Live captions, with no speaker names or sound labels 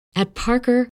At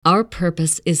Parker, our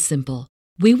purpose is simple.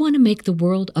 We want to make the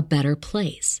world a better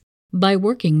place by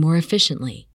working more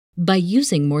efficiently, by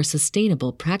using more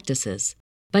sustainable practices,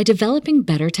 by developing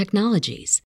better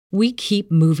technologies. We keep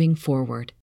moving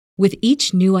forward. With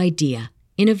each new idea,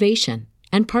 innovation,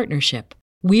 and partnership,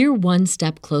 we're one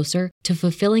step closer to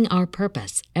fulfilling our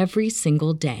purpose every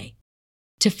single day.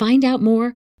 To find out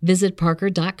more, visit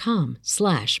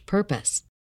parker.com/purpose.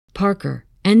 Parker,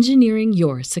 engineering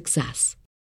your success.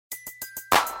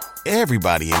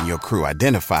 Everybody in your crew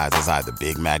identifies as either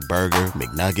Big Mac Burger,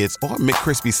 McNuggets, or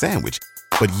McCrispy Sandwich.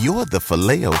 But you're the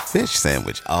Filet-O-Fish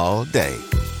Sandwich all day.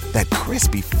 That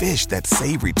crispy fish, that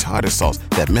savory tartar sauce,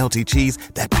 that melty cheese,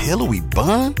 that pillowy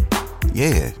bun.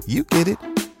 Yeah, you get it.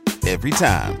 Every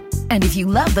time. And if you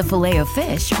love the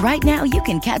Filet-O-Fish, right now you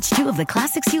can catch two of the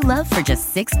classics you love for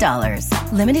just $6.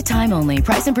 Limited time only.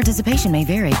 Price and participation may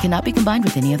vary. Cannot be combined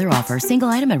with any other offer. Single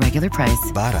item at regular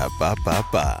price.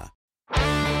 Ba-da-ba-ba-ba.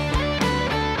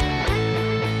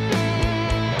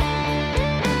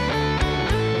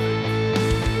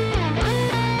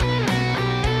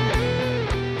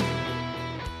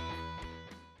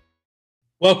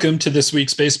 Welcome to this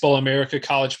week's Baseball America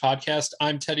College Podcast.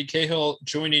 I'm Teddy Cahill.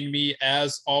 Joining me,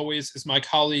 as always, is my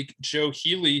colleague, Joe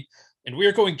Healy. And we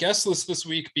are going guestless this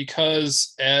week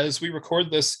because as we record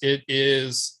this, it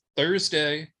is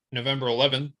Thursday, November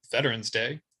 11th, Veterans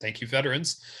Day. Thank you,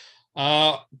 veterans.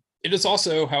 It is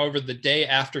also, however, the day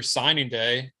after signing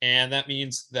day. And that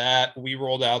means that we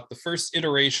rolled out the first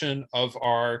iteration of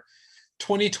our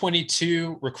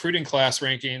 2022 recruiting class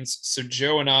rankings. So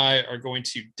Joe and I are going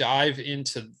to dive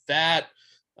into that,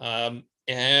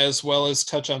 as well as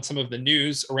touch on some of the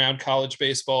news around college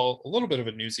baseball, a little bit of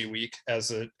a newsy week as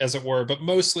it were, but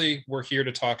mostly we're here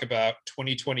to talk about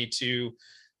 2022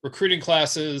 recruiting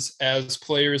classes as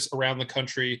players around the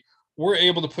country were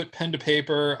able to put pen to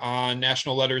paper on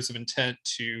national letters of intent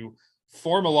to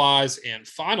formalize and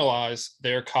finalize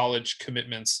their college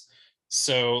commitments.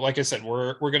 So like I said,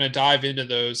 we're going to dive into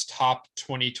those top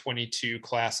 2022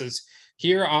 classes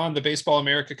here on the Baseball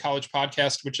America College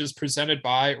Podcast, which is presented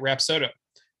by Rapsodo.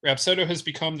 Rapsodo has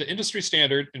become the industry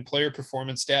standard in player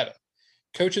performance data.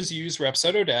 Coaches use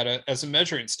Rapsodo data as a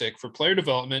measuring stick for player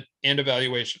development and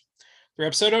evaluation. The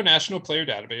Rapsodo National Player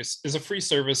Database is a free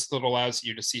service that allows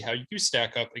you to see how you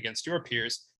stack up against your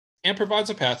peers and provides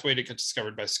a pathway to get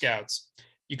discovered by scouts.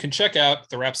 You can check out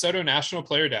the Rapsodo National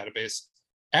Player Database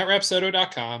at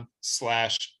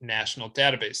rapsodo.com/national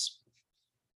database.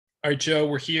 All right, Joe,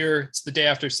 we're here. It's the day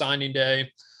after signing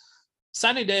day.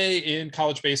 Signing day in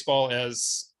college baseball,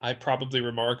 as I probably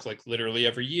remark like literally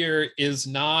every year, is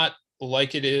not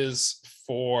like it is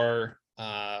for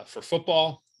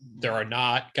football. There are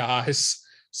not guys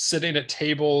sitting at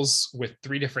tables with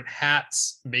three different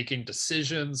hats making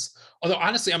decisions. Although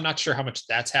honestly, I'm not sure how much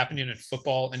that's happening in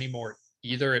football anymore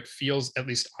either. It feels, at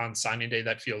least on signing day,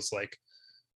 that feels like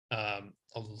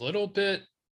a little bit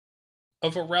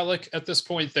of a relic at this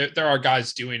point. There are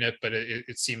guys doing it, but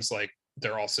it seems like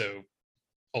they're also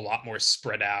a lot more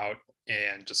spread out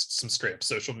and just some straight up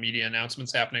social media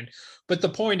announcements happening. But the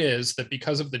point is that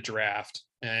because of the draft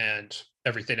and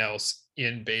everything else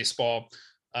in baseball,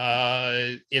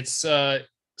 it's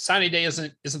signing day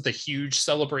isn't the huge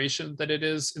celebration that it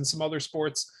is in some other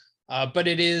sports, but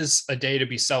it is a day to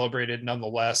be celebrated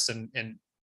nonetheless, and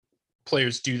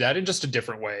players do that in just a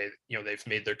different way. You know, they've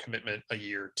made their commitment a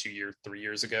year, 2 years, 3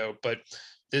 years ago, but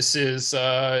this is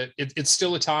it's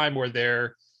still a time where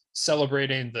they're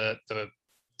celebrating the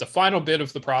final bit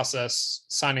of the process,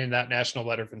 signing that national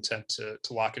letter of intent to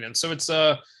lock it in. So it's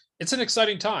an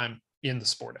exciting time in the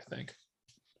sport, I think.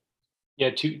 Yeah,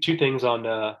 two things on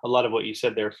a lot of what you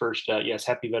said there. First, yes,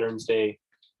 happy Veterans Day.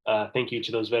 Thank you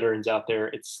to those veterans out there.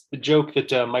 It's the joke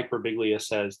that Mike Birbiglia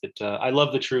says that I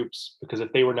love the troops because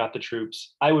if they were not the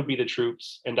troops, I would be the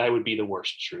troops and I would be the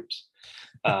worst troops.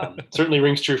 Certainly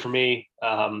rings true for me.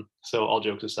 So all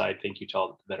jokes aside, thank you to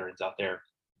all the veterans out there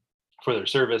for their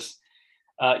service.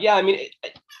 Yeah, I mean,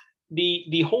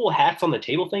 the whole hats on the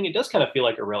table thing, it does kind of feel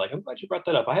like a relic. I'm glad you brought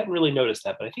that up. I hadn't really noticed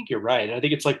that, but I think you're right. And I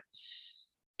think it's like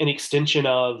an extension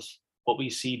of what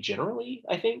we see generally,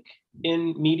 I think,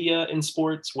 in media in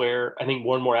sports, where I think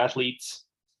more and more athletes,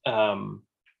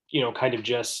 kind of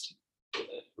just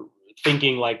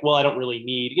thinking like, well, I don't really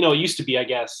need, it used to be, I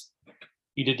guess,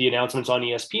 you did the announcements on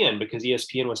ESPN because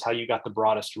ESPN was how you got the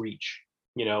broadest reach,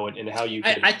 and how you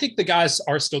could... I think the guys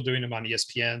are still doing them on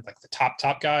ESPN, like the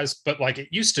top guys, but like it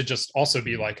used to just also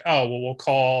be like, oh, well, we'll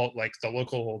call like the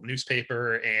local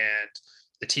newspaper and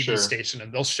the TV station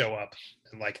and they'll show up.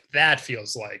 And like, that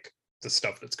feels like the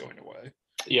stuff that's going away.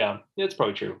 Yeah, it's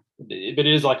probably true. But it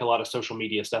is like a lot of social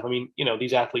media stuff. I mean,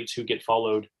 these athletes who get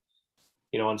followed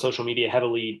on social media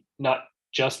heavily, not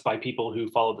just by people who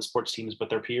follow the sports teams, but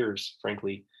their peers,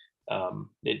 frankly.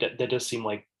 That does seem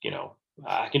like,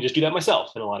 I can just do that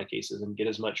myself in a lot of cases and get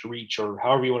as much reach, or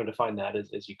however you want to define that,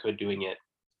 as you could doing it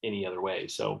any other way.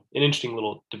 So an interesting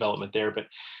little development there. But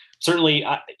certainly,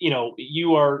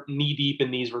 you are knee deep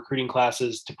in these recruiting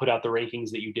classes to put out the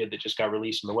rankings that you did that just got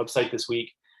released on the website this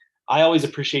week. I always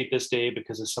appreciate this day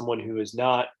because as someone who is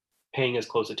not paying as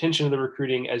close attention to the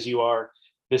recruiting as you are,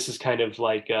 this is kind of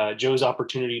like Joe's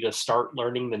opportunity to start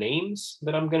learning the names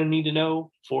that I'm going to need to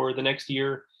know for the next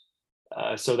year.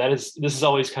 So this is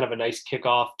always kind of a nice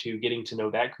kickoff to getting to know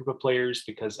that group of players,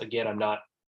 because again, I'm not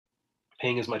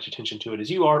paying as much attention to it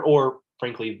as you are, or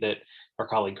frankly, that our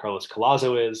colleague Carlos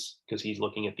Collazo is, because he's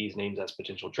looking at these names as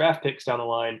potential draft picks down the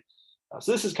line.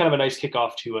 So this is kind of a nice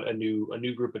kickoff to a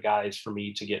new group of guys for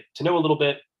me to get to know a little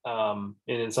bit. And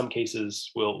in some cases,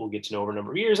 we'll get to know over a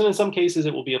number of years, and in some cases,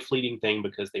 it will be a fleeting thing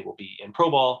because they will be in pro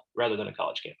ball rather than a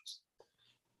college campus.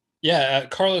 Yeah,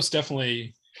 Carlos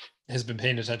definitely has been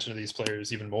paying attention to these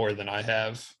players even more than I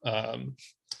have.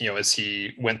 As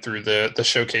he went through the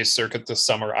showcase circuit this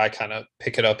summer, I kind of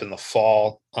pick it up in the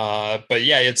fall. But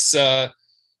yeah, it's an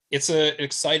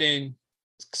exciting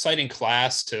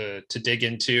class to dig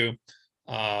into.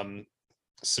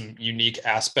 Some unique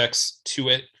aspects to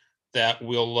it that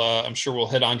I'm sure we'll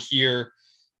hit on here.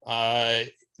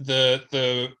 The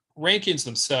rankings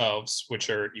themselves, which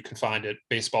you can find at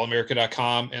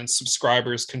baseballamerica.com, and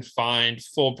subscribers can find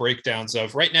full breakdowns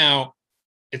of. Right now,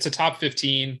 it's a top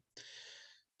 15.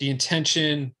 The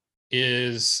intention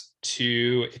is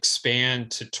to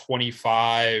expand to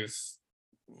 25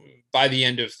 by the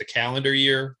end of the calendar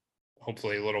year,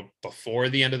 hopefully a little before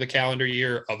the end of the calendar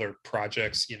year. Other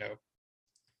projects,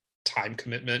 time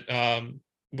commitment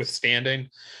withstanding.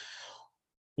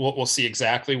 We'll see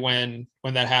exactly when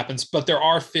that happens, but there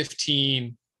are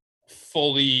 15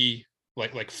 fully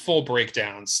like full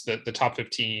breakdowns. That the top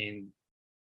 15,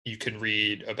 you can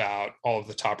read about all of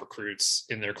the top recruits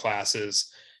in their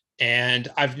classes. And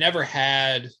I've never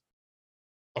had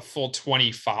a full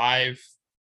 25,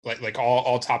 like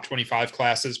all top 25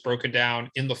 classes broken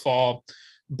down in the fall.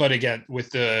 But again,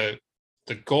 with the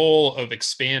goal of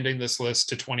expanding this list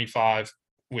to 25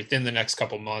 within the next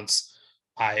couple months,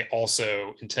 I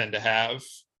also intend to have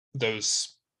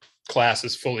those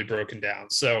classes fully broken down.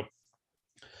 So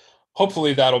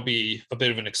hopefully that'll be a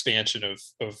bit of an expansion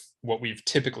of what we've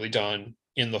typically done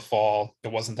in the fall.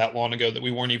 It wasn't that long ago that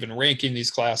we weren't even ranking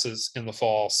these classes in the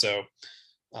fall. So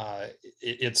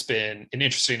it's been an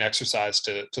interesting exercise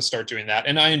to start doing that.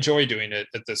 And I enjoy doing it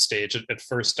at this stage. At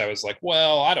first I was like,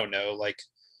 well, I don't know, like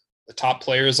the top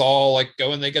players all like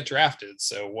go and they get drafted.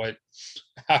 So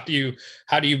how do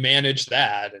you manage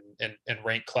that and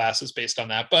rank classes based on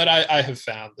that? But I have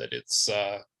found that it's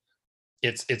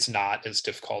not as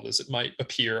difficult as it might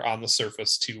appear on the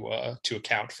surface to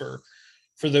account for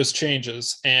those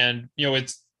changes. And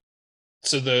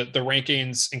so the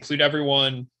rankings include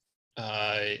everyone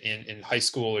in high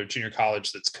school or junior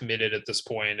college that's committed at this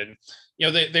point. And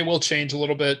they will change a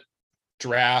little bit.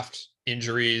 Draft,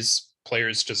 injuries,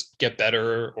 players just get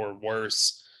better or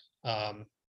worse.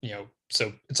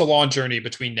 So it's a long journey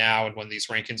between now and when these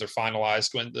rankings are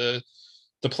finalized, when the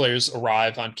players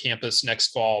arrive on campus next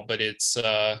fall. But it's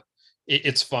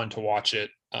fun to watch it.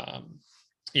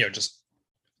 Just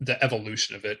the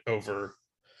evolution of it over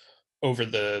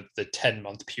the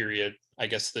 10-month period, I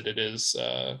guess, that it is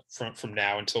from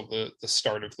now until the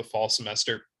start of the fall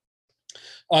semester.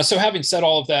 So having said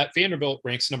all of that, Vanderbilt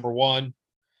ranks number 1.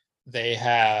 They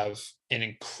have an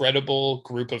incredible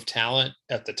group of talent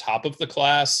at the top of the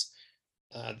class.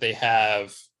 They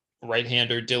have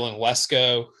right-hander Dylan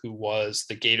Lesko, who was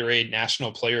the Gatorade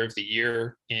National Player of the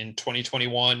Year in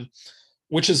 2021,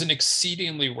 which is an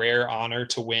exceedingly rare honor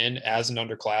to win as an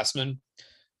underclassman.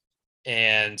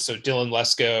 And so Dylan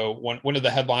Lesko, one of the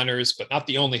headliners, but not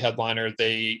the only headliner.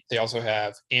 They also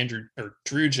have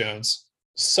Drew Jones,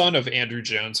 son of Andrew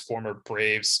Jones, former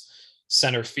Braves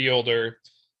center fielder.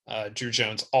 Drew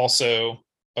Jones, also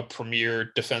a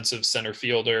premier defensive center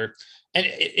fielder. And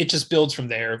it just builds from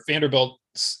there. Vanderbilt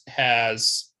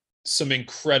has some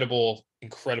incredible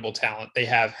talent. They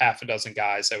have half a dozen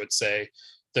guys, I would say,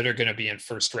 that are going to be in the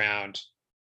first round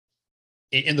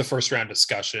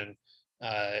discussion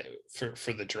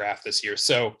for the draft this year.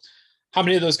 So how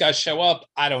many of those guys show up?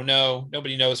 I don't know.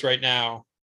 Nobody knows right now.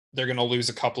 They're going to lose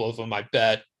a couple of them, I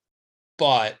bet.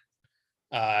 But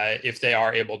if they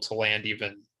are able to land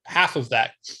even half of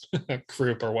that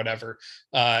group or whatever,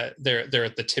 they're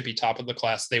at the tippy top of the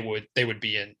class. They would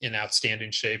be in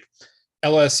outstanding shape.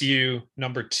 LSU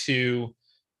number 2,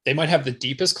 they might have the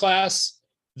deepest class.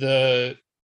 The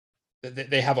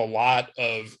they have a lot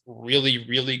of really,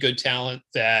 really good talent,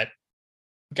 that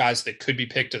guys that could be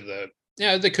picked in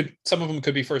some of them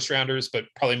could be first rounders, but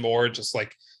probably more just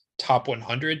like top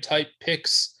 100 type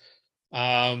picks,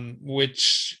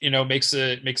 which,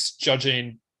 makes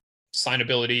judging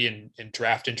signability and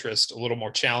draft interest a little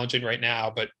more challenging right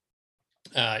now. But,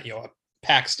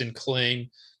 Paxton Kling,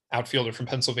 outfielder from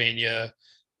Pennsylvania,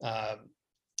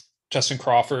 Justin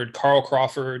Crawford, Carl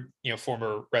Crawford,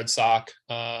 former Red Sox,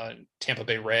 Tampa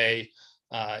Bay Ray,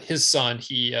 his son,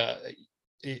 he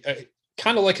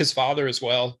kind of like his father as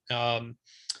well, a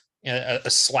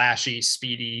slashy,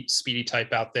 speedy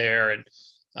type out there. And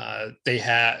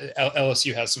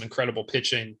LSU has some incredible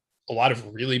pitching, a lot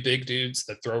of really big dudes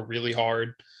that throw really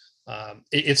hard.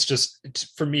 It's just,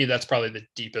 for me, that's probably the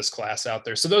deepest class out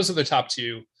there. So those are the top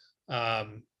two.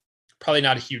 Probably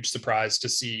not a huge surprise to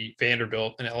see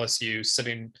Vanderbilt and LSU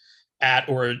sitting at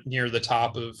or near the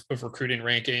top of recruiting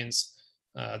rankings.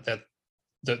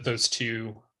 Those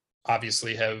two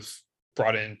obviously have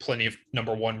brought in plenty of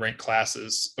number one ranked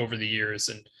classes over the years.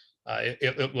 And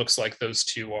it looks like those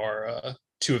two are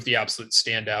two of the absolute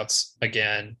standouts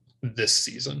again this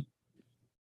season.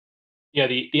 Yeah,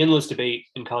 the endless debate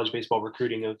in college baseball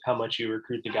recruiting of how much you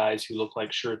recruit the guys who look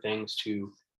like sure things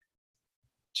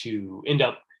to end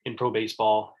up in pro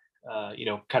baseball,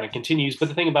 kind of continues. But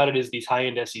the thing about it is these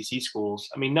high-end SEC schools,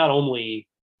 I mean, not only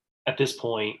at this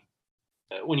point,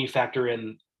 when you factor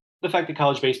in the fact that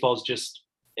college baseball is just,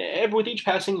 with each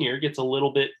passing year, gets a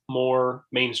little bit more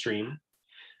mainstream.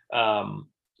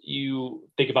 You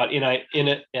think about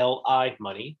NLI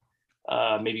money,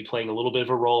 maybe playing a little bit of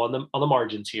a role on the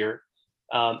margins here.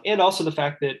 And also the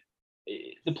fact that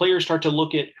the players start to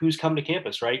look at who's come to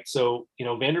campus, right? So,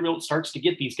 Vanderbilt starts to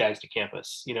get these guys to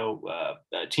campus,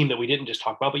 a team that we didn't just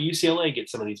talk about, but UCLA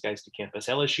gets some of these guys to campus.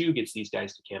 LSU gets these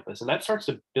guys to campus. And that starts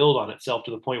to build on itself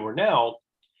to the point where now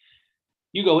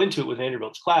you go into it with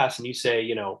Vanderbilt's class and you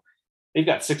say, they've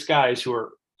got 6 guys who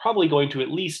are probably going to at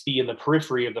least be in the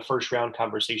periphery of the first round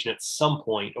conversation at some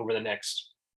point over the next,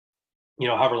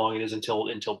 however long it is until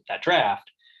that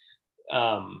draft.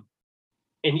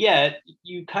 And yet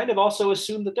you kind of also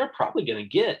assume that they're probably going to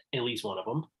get at least one of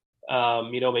them,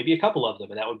 maybe a couple of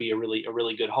them, and that would be a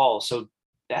really good haul. So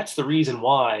that's the reason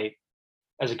why,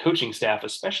 as a coaching staff,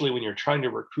 especially when you're trying to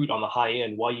recruit on the high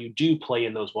end, why you do play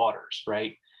in those waters,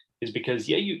 right? Is because,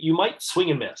 you might swing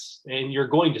and miss, and you're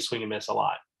going to swing and miss a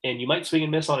lot. And you might swing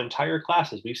and miss on entire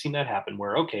classes. We've seen that happen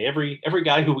where, okay, every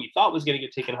guy who we thought was going to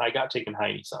get taken high got taken high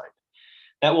and he signed.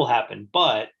 That will happen.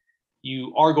 But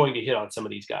you are going to hit on some of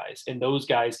these guys, and those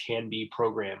guys can be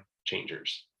program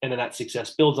changers. And then that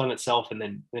success builds on itself, and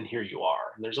then here you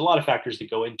are. And there's a lot of factors that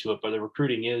go into it, but the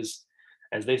recruiting is,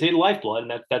 as they say, the lifeblood,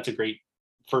 and that's a great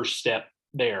first step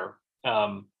there.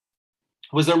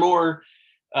 Was there more,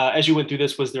 as you went through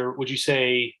this, would you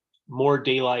say more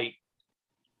daylight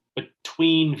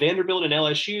between Vanderbilt and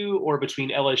LSU, or between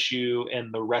LSU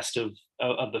and the rest of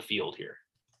the field here?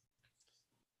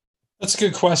 That's a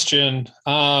good question.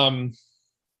 I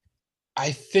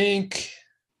think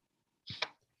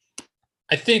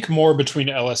more between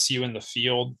LSU and the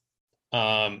field.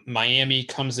 Miami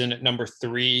comes in at number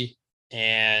 3,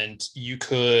 and you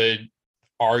could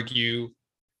argue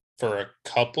for a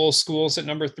couple schools at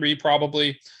number 3,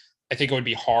 probably. I think it would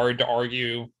be hard to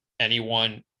argue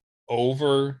anyone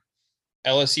over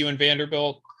LSU and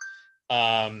Vanderbilt.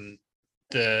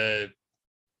 The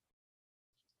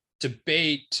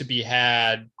debate to be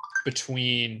had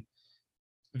between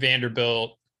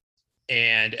Vanderbilt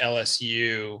and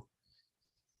LSU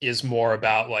is more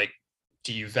about, like,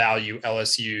 do you value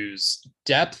LSU's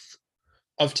depth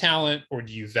of talent, or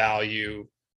do you value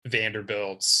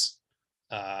Vanderbilt's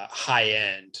high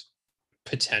end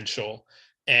potential?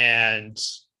 And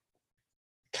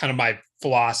kind of my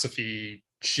philosophy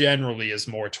generally is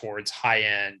more towards high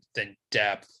end than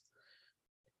depth.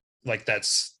 Like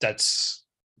that's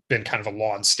been kind of a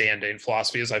long-standing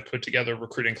philosophy as I put together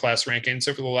recruiting class rankings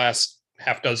over the last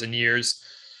half dozen years.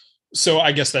 So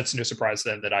I guess that's no surprise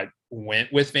then that I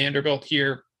went with Vanderbilt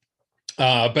here.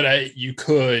 But you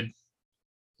could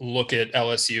look at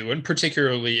LSU, and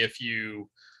particularly if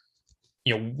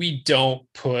we don't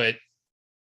put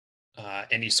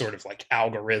any sort of like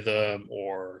algorithm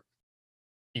or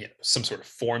some sort of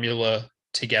formula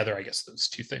together. I guess those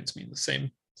two things mean the same.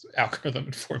 Algorithm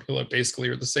and formula basically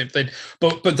are the same thing,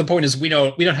 but the point is we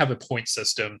don't have a point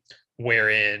system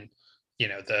wherein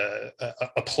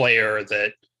a player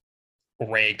that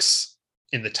ranks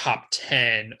in the top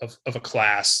 10 of a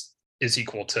class is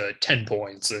equal to 10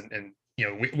 points, and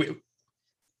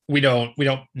we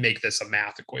don't make this a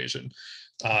math equation.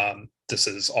 This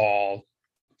is all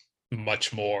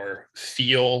much more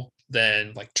feel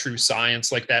than like true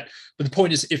science like that. But the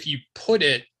point is, if you put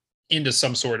it into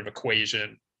some sort of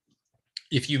equation,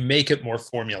 if you make it more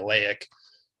formulaic,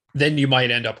 then you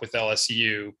might end up with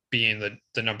LSU being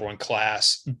the number one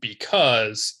class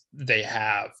because they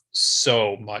have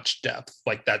so much depth.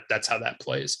 Like that's how that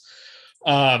plays.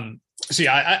 So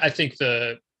yeah, I think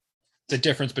the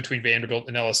difference between Vanderbilt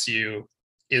and LSU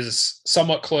is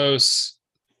somewhat close,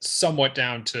 somewhat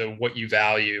down to what you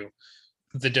value.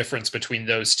 The difference between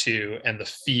those two and the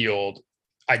field,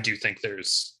 I do think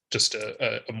there's just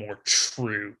a more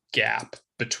true gap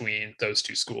between those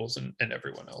two schools and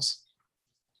everyone else.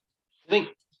 I think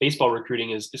baseball recruiting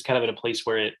is kind of in a place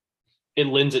where it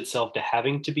lends itself to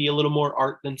having to be a little more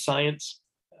art than science,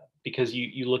 because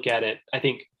you look at it, I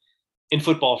think in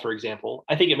football, for example,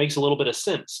 I think it makes a little bit of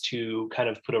sense to kind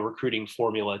of put a recruiting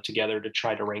formula together to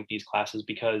try to rank these classes,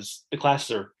 because the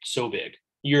classes are so big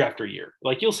year after year.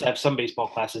 Like you'll have some baseball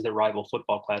classes that rival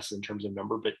football classes in terms of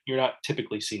number, but you're not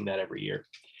typically seeing that every year.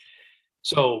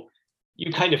 So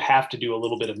you kind of have to do a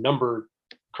little bit of number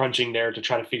crunching there to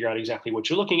try to figure out exactly what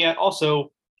you're looking at.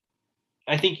 Also,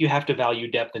 I think you have to value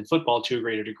depth in football to a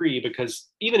greater degree, because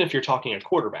even if you're talking a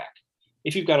quarterback,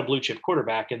 if you've got a blue chip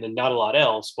quarterback and then not a lot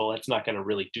else, well, that's not going to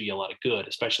really do you a lot of good,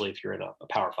 especially if you're in a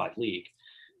Power 5 league.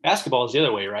 Basketball is the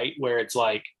other way, right? Where it's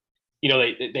like,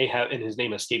 they have, and his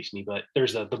name escapes me, but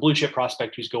there's the blue chip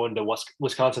prospect who's going to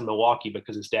Wisconsin, Milwaukee,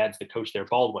 because his dad's the coach there.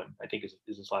 Baldwin, I think is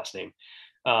his last name.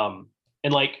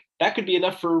 And like, that could be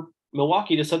enough for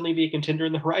Milwaukee to suddenly be a contender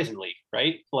in the Horizon League,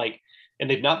 right? Like, and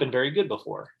they've not been very good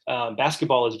before.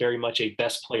 Basketball is very much a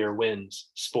best player wins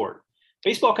sport.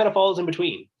 Baseball kind of falls in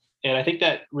between. And I think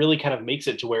that really kind of makes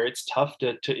it to where it's tough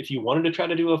to if you wanted to try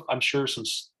to do I'm sure some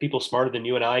people smarter than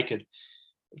you and I could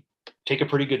take a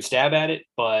pretty good stab at it,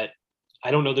 but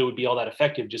I don't know that it would be all that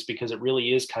effective, just because it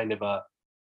really is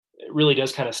it really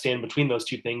does kind of stand between those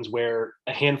two things, where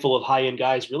a handful of high-end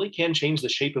guys really can change the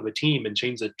shape of a team and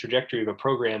change the trajectory of a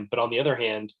program. But on the other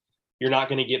hand, you're not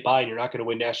going to get by and you're not going to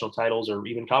win national titles or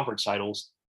even conference titles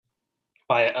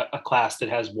by a class that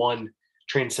has one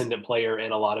transcendent player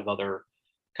and a lot of other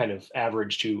kind of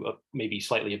average to maybe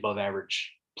slightly above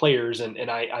average players. And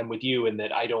I'm with you in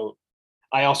that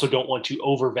I also don't want to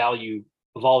overvalue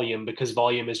volume, because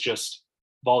volume is just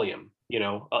volume, in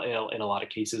a lot of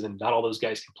cases, and not all those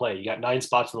guys can play. You got 9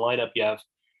 spots in the lineup. You have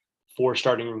 4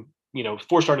 starting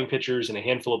pitchers and a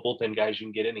handful of bullpen guys you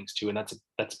can get innings to. And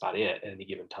that's about it at any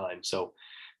given time. So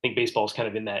I think baseball is kind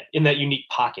of in that unique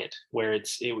pocket where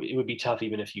it would be tough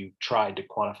even if you tried to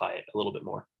quantify it a little bit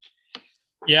more.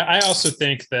 Yeah, I also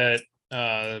think that,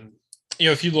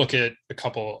 if you look at a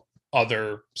couple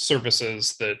other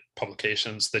services,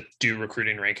 publications that do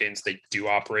recruiting rankings, they do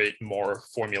operate more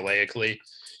formulaically.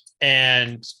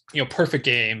 And, Perfect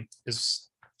Game is,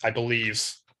 I believe,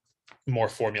 more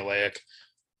formulaic.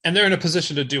 And they're in a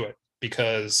position to do it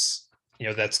because,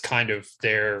 that's kind of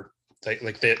their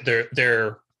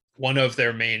one of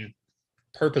their main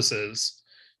purposes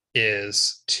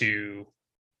is to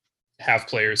have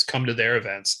players come to their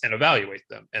events and evaluate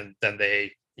them, and then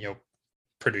they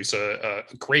produce a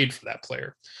grade for that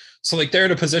player. So like, they're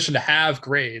in a position to have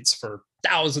grades for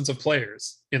thousands of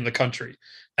players in the country,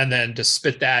 and then to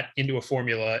spit that into a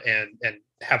formula and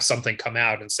have something come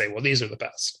out and say, well, these are the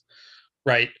best,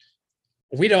 right?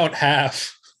 I don't have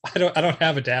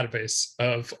a database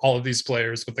of all of these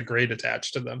players with the grade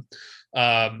attached to them.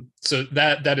 So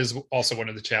that is also one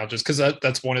of the challenges, because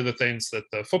that's one of the things that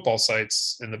the football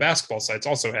sites and the basketball sites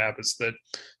also have, is that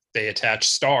they attach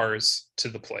stars to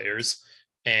the players.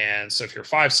 And so if you're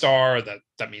 5-star,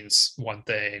 that means one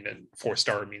thing, and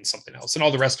 4-star means something else, and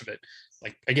all the rest of it.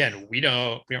 Like, again, we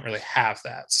don't really have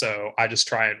that. So I just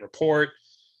try and report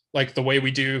like the way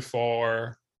we do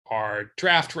for our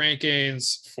draft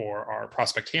rankings, for our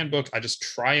prospect handbook. I just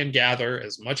try and gather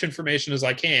as much information as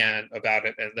I can about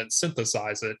it, and then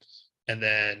synthesize it, and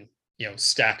then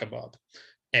stack them up.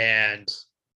 And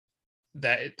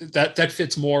that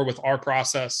fits more with our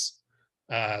process.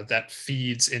 That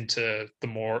feeds into the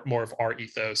more of our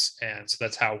ethos, and so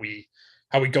that's how we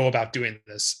go about doing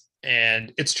this.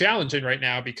 And it's challenging right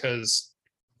now because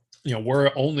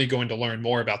we're only going to learn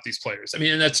more about these players. I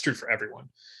mean, and that's true for everyone.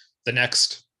 The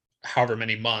next however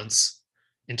many months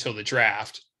until the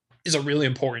draft is a really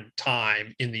important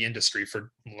time in the industry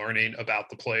for learning about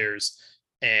the players.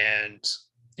 And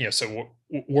so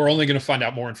we're only going to find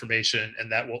out more information,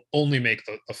 and that will only make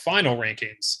the final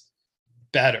rankings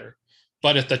better.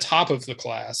 But at the top of the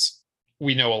class,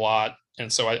 we know a lot.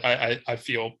 And so I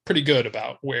feel pretty good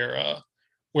about where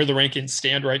the rankings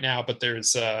stand right now, but there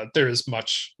is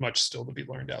much still to be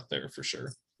learned out there for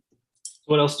sure.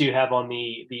 What else do you have on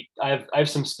I have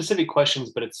some specific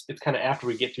questions, but it's kind of after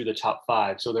we get through the top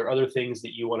five. So there are other things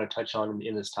that you want to touch on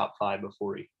in this top five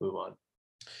before we move on.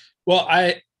 Well,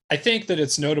 I think that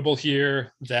it's notable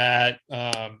here that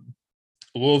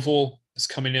Louisville is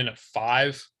coming in at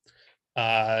 5.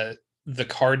 The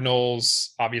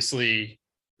Cardinals obviously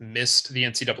missed the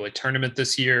NCAA tournament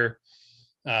this year.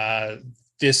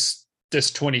 This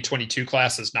 2022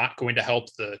 class is not going to help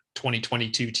the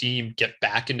 2022 team get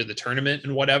back into the tournament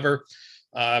and whatever.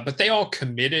 But they all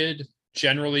committed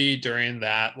generally during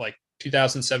that like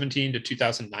 2017 to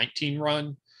 2019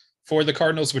 run for the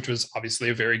Cardinals, which was obviously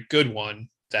a very good one.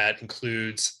 That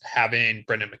includes having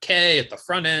Brendan McKay at the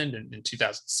front end in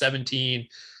 2017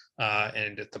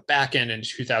 and at the back end in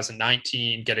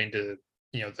 2019, getting to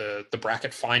the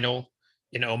bracket final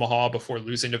in Omaha before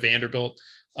losing to Vanderbilt.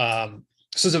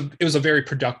 So it was a very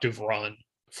productive run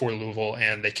for Louisville,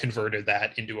 and they converted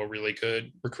that into a really good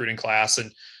recruiting class.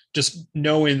 And just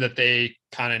knowing that they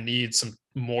kind of need some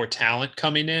more talent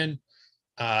coming in,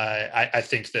 I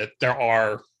think that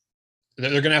they're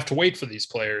going to have to wait for these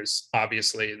players,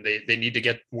 obviously, and they need to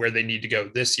get where they need to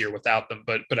go this year without them.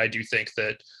 But I do think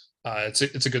that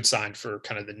it's a good sign for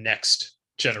kind of the next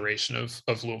generation of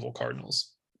Louisville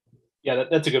Cardinals. Yeah,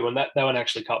 that's a good one. That one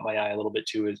actually caught my eye a little bit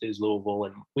too, is Louisville.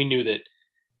 And we knew that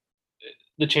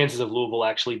the chances of Louisville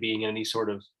actually being in any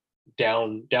sort of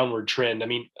downward trend. I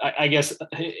mean, I guess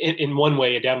in one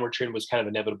way, a downward trend was kind of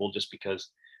inevitable just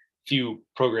because few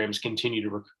programs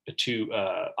continue to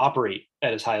operate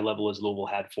at as high a level as Louisville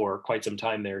had for quite some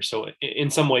time there. So in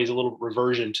some ways, a little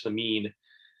reversion to the mean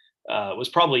was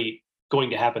probably going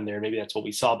to happen there. Maybe that's what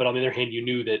we saw. But on the other hand, you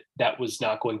knew that that was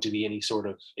not going to be any sort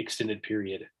of extended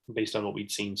period based on what we'd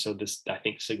seen. So this, I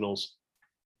think, signals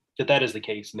that is the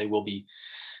case, and they will be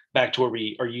back to where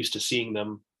we are used to seeing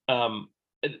them.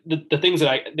 The things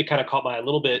that kind of caught my eye a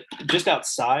little bit just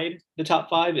outside the top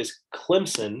 5 is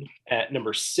Clemson at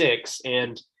number 6.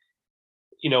 And,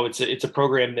 it's a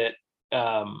program that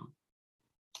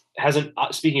hasn't,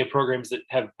 speaking of programs that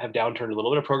have downturned a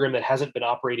little bit, a program that hasn't been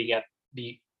operating at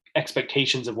the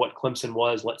expectations of what Clemson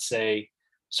was, let's say,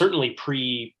 certainly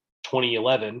pre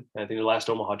 2011. I think the last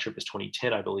Omaha trip is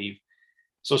 2010, I believe.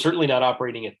 So certainly not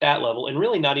operating at that level, and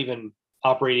really not even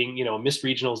operating, missed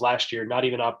regionals last year, not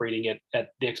even operating at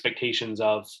the expectations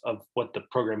of what the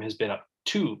program has been up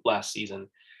to last season.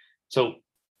 So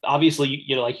obviously,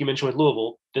 like you mentioned with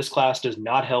Louisville, this class does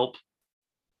not help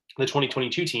the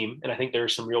 2022 team. And I think there are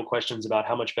some real questions about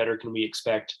how much better can we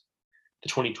expect the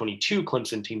 2022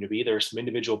 Clemson team to be. There are some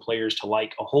individual players to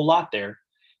like a whole lot there.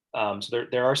 So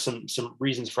there are some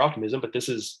reasons for optimism, but this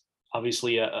is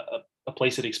obviously a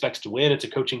place that expects to win. It's a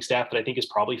coaching staff that I think is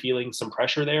probably feeling some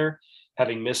pressure there,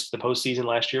 having missed the postseason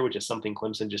last year, which is something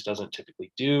Clemson just doesn't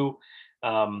typically do.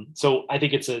 So I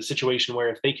think it's a situation where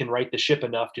if they can right the ship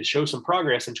enough to show some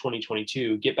progress in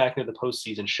 2022, get back into the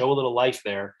postseason, show a little life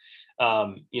there,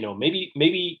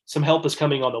 maybe some help is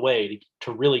coming on the way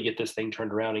to really get this thing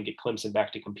turned around and get Clemson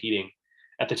back to competing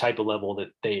at the type of level that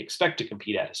they expect to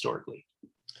compete at historically.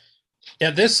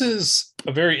 Yeah, this is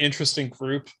a very interesting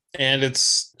group, and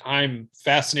I'm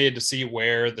fascinated to see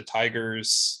where the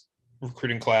Tigers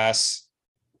recruiting class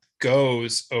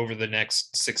goes over the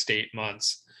next 6 to 8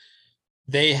 months.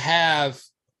 They have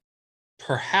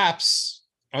a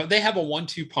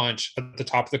 1-2 punch at the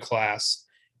top of the class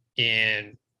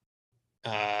in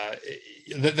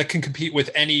that can compete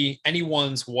with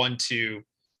anyone's 1-2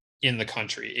 in the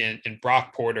country in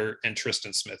Brock Porter and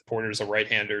Tristan Smith. Porter's a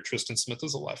right-hander, Tristan Smith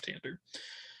is a left-hander.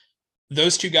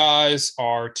 Those two guys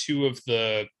are two of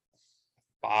the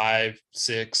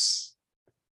 5-6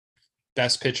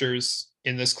 best pitchers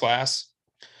in this class.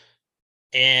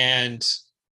 And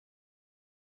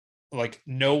like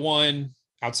no one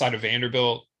outside of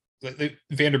Vanderbilt,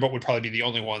 Vanderbilt would probably be the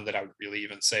only one that I would really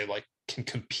even say like can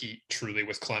compete truly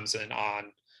with Clemson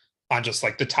on just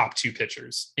like the top 2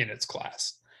 pitchers in its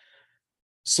class.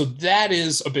 So that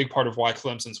is a big part of why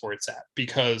Clemson's where it's at,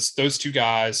 because those two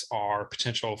guys are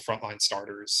potential frontline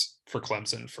starters for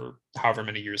Clemson for however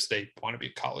many years they want to be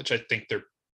at college. I think they're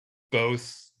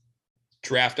both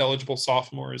draft eligible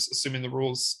sophomores, assuming the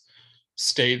rules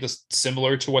stay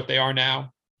similar to what they are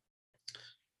now.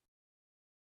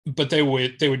 But they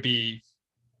would be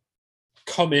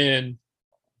come in,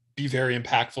 be very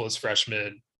impactful as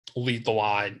freshmen, lead the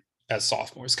line as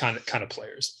sophomores, kind of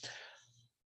players.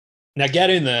 Now,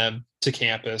 getting them to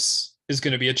campus is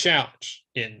going to be a challenge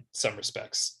in some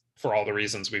respects for all the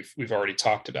reasons we've already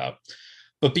talked about.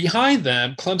 But behind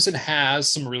them, Clemson has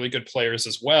some really good players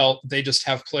as well. They just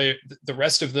have the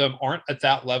rest of them aren't at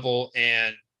that level,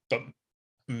 but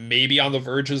maybe on the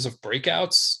verges of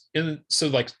breakouts. And so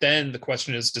like, then the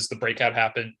question is, does the breakout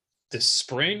happen this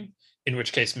spring? In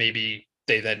which case maybe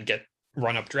they then get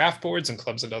run up draft boards and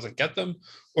Clemson doesn't get them,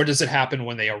 or does it happen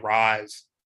when they arrive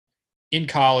in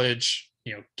college,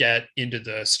 get into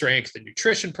the strength and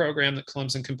nutrition program that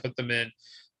Clemson can put them in?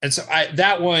 And so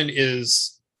that one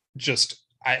is just,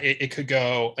 it could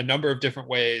go a number of different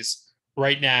ways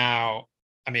right now.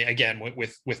 I mean, again,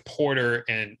 with Porter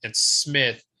and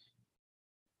Smith,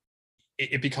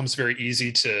 it becomes very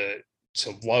easy to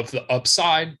love the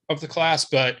upside of the class.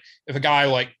 But if a guy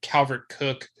like Calvert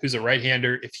Cook, who's a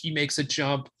right-hander, if he makes a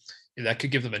jump, that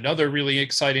could give them another really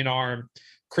exciting arm.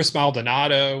 Chris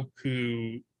Maldonado,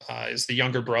 who is the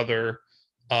younger brother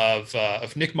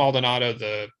of Nick Maldonado,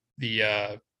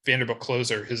 the Vanderbilt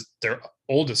closer, their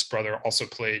oldest brother also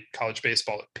played college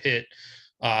baseball at Pitt.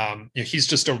 He's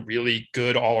just a really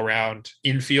good all-around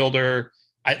infielder.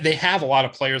 They have a lot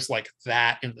of players like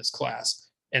that in this class.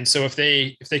 And so if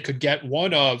they could get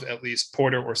one of at least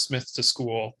Porter or Smith to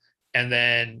school, and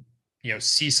then,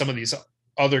 see some of these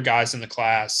other guys in the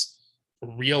class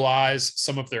realize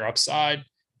some of their upside,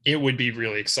 it would be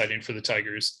really exciting for the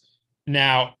Tigers.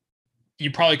 Now,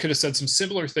 you probably could have said some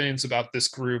similar things about this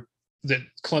group, that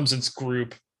Clemson's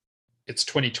group, its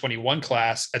 2021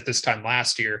 class at this time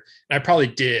last year. And I probably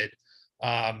did.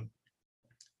 And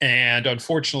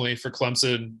unfortunately for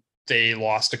Clemson, they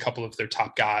lost a couple of their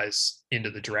top guys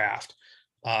into the draft.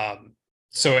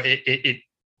 So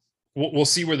we'll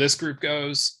see where this group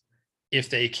goes.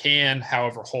 If they can,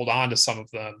 however, hold on to some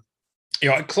of them.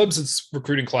 Clemson's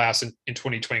recruiting class in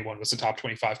 2021 was a top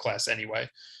 25 class anyway.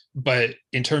 But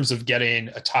in terms of getting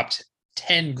a top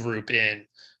 10 group in,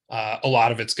 a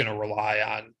lot of it's going to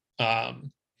rely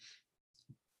on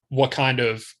what kind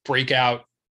of breakout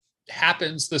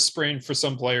happens this spring for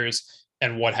some players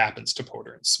and what happens to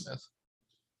Porter and Smith.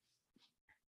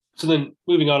 So then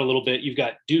moving on a little bit, you've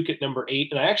got Duke at number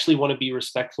 8. And I actually want to be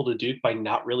respectful to Duke by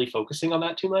not really focusing on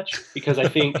that too much, because I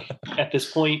think at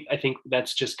this point, I think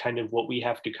that's just kind of what we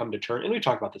have to come to terms. And we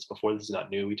talked about this before. This is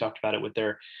not new. We talked about it with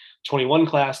their 21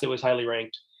 class that was highly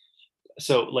ranked,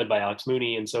 so led by Alex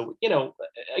Mooney. And so,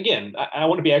 again, I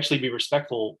want to actually be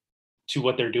respectful to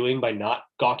what they're doing by not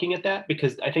gawking at that,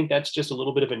 because I think that's just a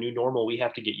little bit of a new normal we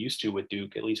have to get used to with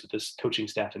Duke, at least with this coaching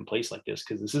staff in place like this,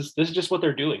 because this is just what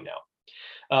they're doing now.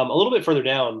 A little bit further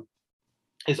down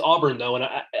is Auburn, though, and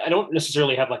I don't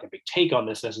necessarily have like a big take on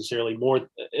this necessarily, more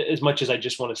as much as I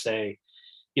just want to say,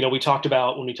 we talked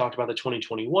about, when we talked about the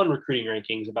 2021 recruiting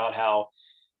rankings, about how,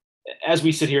 as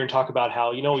we sit here and talk about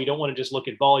how, you don't want to just look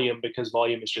at volume, because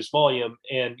volume is just volume.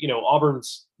 And,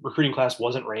 Auburn's recruiting class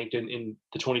wasn't ranked in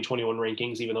the 2021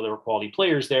 rankings, even though there were quality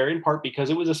players there, in part because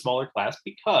it was a smaller class,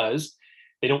 because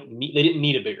they didn't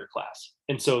need a bigger class.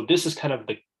 And so this is kind of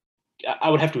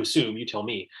I would have to assume, you tell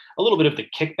me, a little bit of the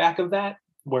kickback of that,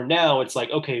 where now it's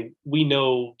like, okay, we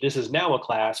know this is now a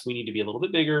class, we need to be a little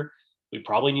bit bigger. We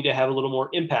probably need to have a little more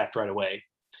impact right away.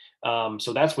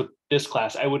 So that's what this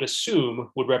class, I would assume,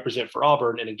 would represent for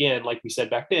Auburn. And again, like we said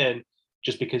back then,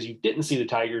 just because you didn't see the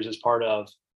Tigers as part of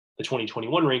the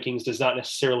 2021 rankings does not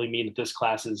necessarily mean that this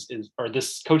class or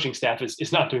this coaching staff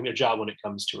is not doing their job when it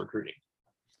comes to recruiting.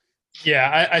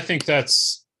 Yeah, I think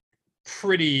that's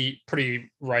pretty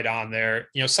right on there.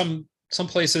 Some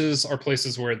places are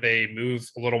places where they move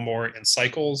a little more in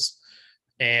cycles,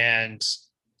 and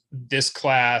this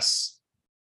class,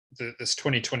 this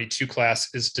 2022 class,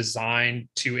 is designed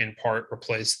to in part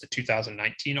replace the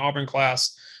 2019 Auburn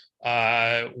class,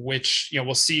 which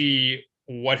we'll see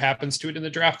what happens to it in the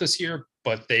draft this year,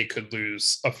 but they could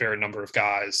lose a fair number of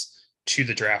guys to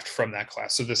the draft from that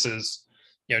class. So this is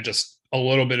just a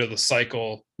little bit of the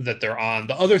cycle that they're on.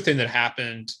 The other thing that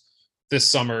happened this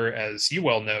summer, as you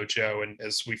well know, Joe, and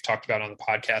as we've talked about on the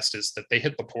podcast, is that they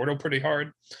hit the portal pretty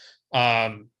hard,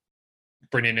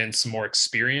 bringing in some more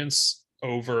experience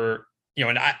over,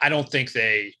 and I don't think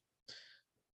that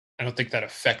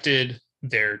affected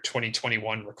their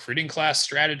 2021 recruiting class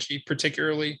strategy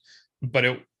particularly, but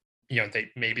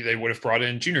they would have brought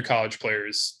in junior college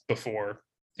players before.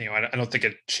 I don't think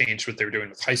it changed what they were doing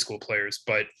with high school players,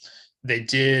 but they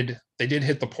did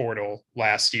hit the portal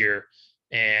last year,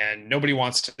 and nobody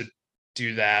wants to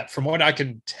do that. From what I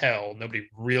can tell, nobody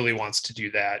really wants to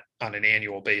do that on an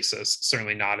annual basis.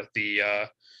 Certainly not at the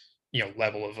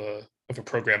level of a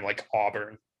program like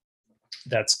Auburn.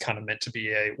 That's kind of meant to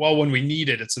be when we need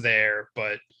it, it's there,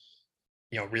 but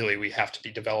really we have to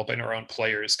be developing our own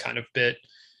players kind of bit.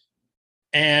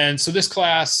 And so this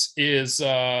class is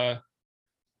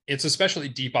it's especially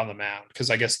deep on the mound, because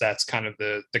I guess that's kind of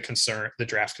the concern, the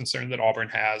draft concern that Auburn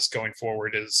has going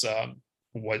forward is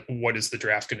what is the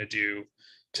draft going to do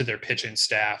to their pitching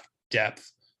staff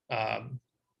depth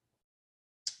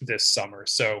this summer.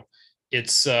 So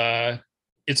it's a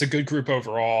good group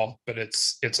overall, but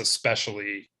it's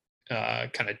especially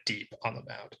kind of deep on the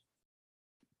mound.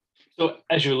 So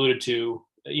as you alluded to,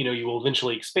 you will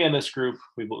eventually expand this group.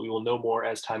 We will know more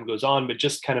as time goes on, but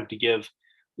just kind of to give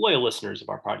loyal listeners of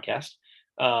our podcast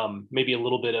maybe a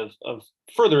little bit of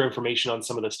further information on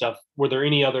some of the stuff. Were there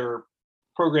any other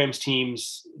programs,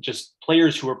 teams, just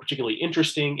players who are particularly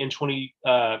interesting in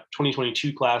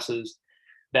 2022 classes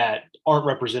that aren't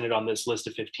represented on this list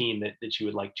of 15 that you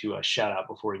would like to shout out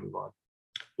before we move on?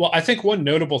 Well, I think one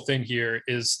notable thing here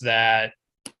is that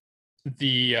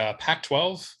the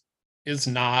Pac-12 is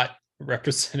not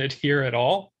represented here at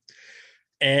all.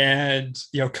 And,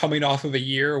 coming off of a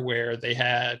year where they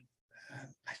had,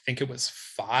 I think it was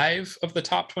 5 of the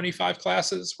top 25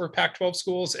 classes were Pac-12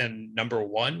 schools, and number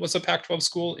 1 was a Pac-12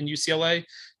 school in UCLA.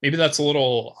 Maybe that's a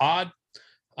little odd.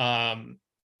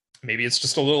 Maybe it's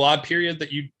just a little odd period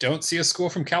that you don't see a school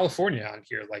from California on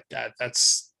here like that.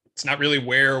 It's not really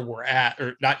where we're at,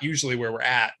 or not usually where we're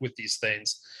at with these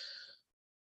things.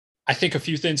 I think a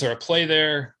few things are at play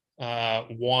there.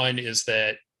 One is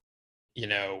that,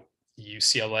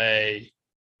 UCLA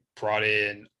brought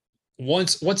in,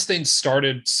 once things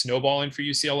started snowballing for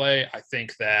UCLA, I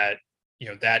think that,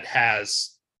 that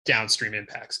has downstream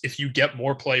impacts. If you get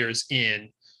more players in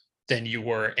than you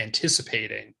were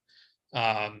anticipating,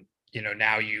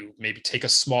 now you maybe take a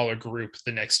smaller group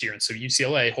the next year. And so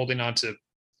UCLA holding on to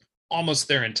almost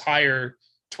their entire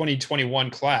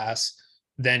 2021 class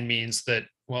then means that,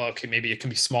 well, okay, maybe it can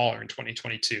be smaller in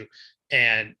 2022.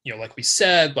 And, like we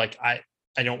said, like I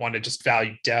don't want to just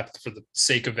value depth for the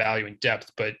sake of valuing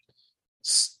depth, but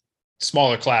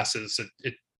smaller classes,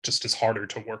 it just is harder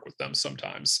to work with them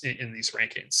sometimes in these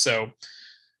rankings. So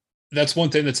that's one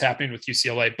thing that's happening with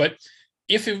UCLA. But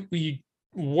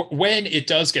when it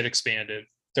does get expanded,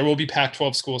 there will be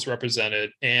Pac-12 schools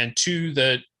represented, and 2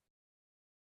 that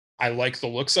I like the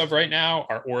looks of right now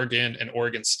are Oregon and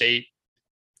Oregon State.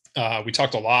 We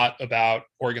talked a lot about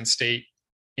Oregon State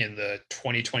in the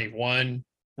 2021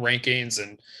 rankings,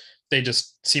 and they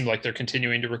just seem like they're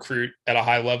continuing to recruit at a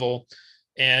high level.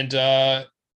 And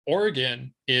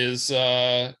Oregon is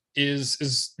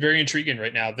very intriguing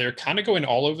right now. They're kind of going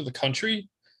all over the country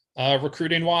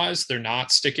recruiting wise. They're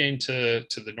not sticking to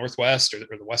the Northwest or the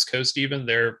West Coast even.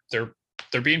 They're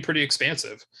being pretty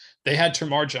expansive. They had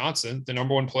Termarr Johnson, the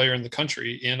number 1 player in the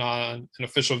country, in on an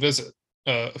official visit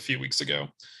a few weeks ago.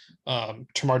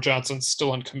 Termarr Johnson's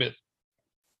still uncommitted.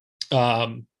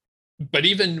 But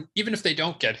even if they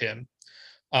don't get him,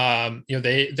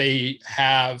 they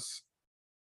have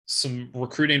some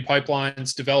recruiting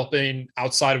pipelines developing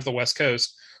outside of the West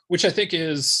Coast, which I think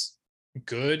is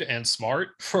good and smart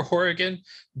for Oregon,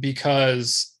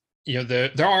 because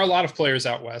there are a lot of players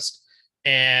out west,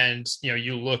 and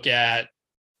you look at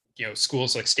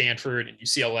schools like Stanford and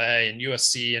UCLA and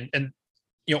USC and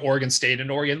Oregon State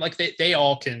and Oregon, like they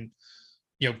all can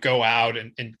go out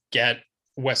and get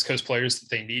West Coast players that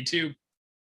they need to.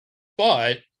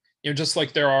 But just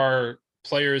like there are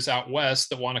players out west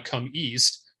that want to come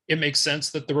east, it makes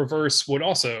sense that the reverse would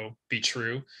also be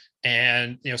true.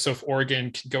 And so if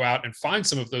Oregon can go out and find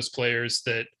some of those players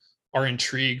that are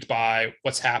intrigued by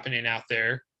what's happening out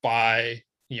there, by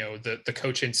the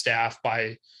coaching staff,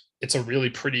 by it's a really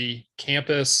pretty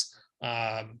campus,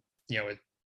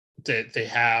 they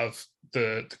have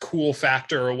the cool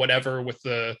factor or whatever with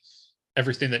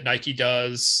everything that Nike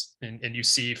does, and you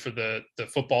see for the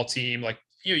football team, like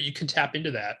you can tap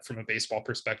into that from a baseball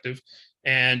perspective.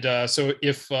 And so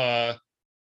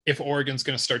if Oregon's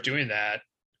going to start doing that,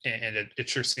 and it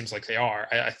sure seems like they are,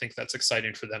 I think that's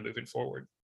exciting for them moving forward.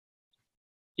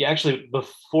 Yeah, actually,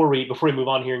 before we move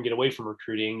on here and get away from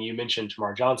recruiting, you mentioned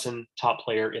Termarr Johnson, top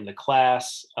player in the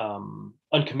class,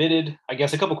 uncommitted. I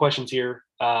guess a couple questions here.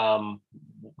 How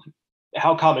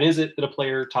common is it that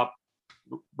a top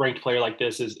ranked player like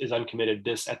this is uncommitted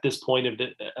at this point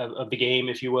of the game,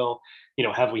 if you will?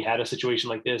 Have we had a situation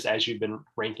like this as you've been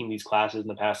ranking these classes in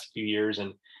the past few years,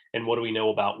 and what do we know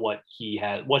about what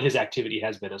his activity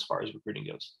has been as far as recruiting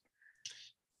goes?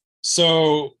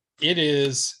 So it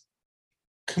is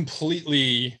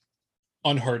completely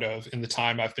unheard of in the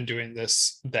time I've been doing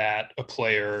this that a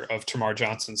player of Termarr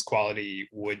Johnson's quality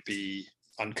would be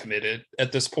uncommitted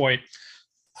at this point.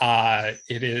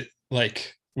 It is,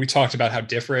 like we talked about, how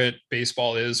different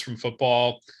baseball is from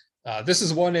football. This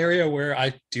is one area where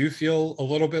I do feel a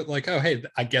little bit like, oh, hey,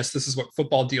 I guess this is what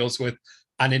football deals with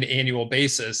on an annual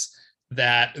basis,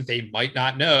 that they might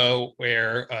not know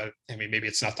where, maybe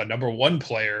it's not the number 1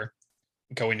 player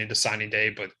going into signing day,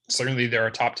 but certainly there are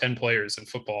top 10 players in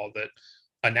football that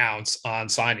announce on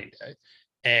signing day.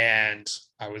 And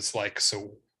I was like,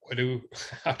 so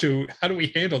how do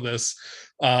we handle this?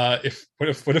 What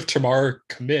if Tamar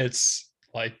commits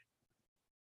like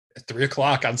at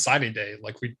 3:00 on signing day?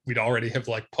 Like we'd already have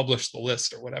like published the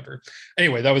list or whatever.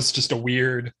 Anyway, that was just a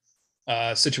weird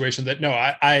situation that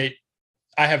I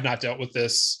have not dealt with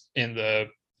this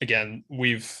again,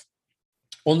 we've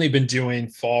only been doing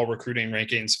fall recruiting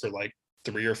rankings for like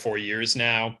 3 or 4 years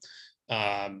now.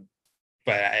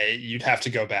 But you'd have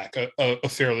to go back a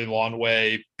fairly long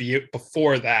way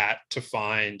before that to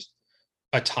find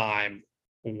a time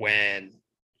when,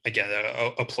 again,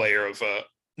 a player of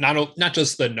not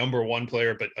just the number one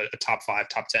player, but a top 5,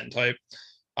 top 10 type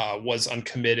was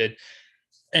uncommitted.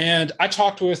 And I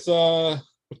talked with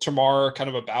Tamar kind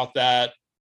of about that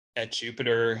at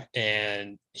Jupiter,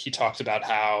 and he talked about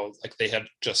how like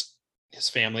his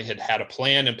family had a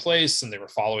plan in place and they were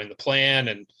following the plan,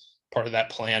 and part of that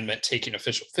plan meant taking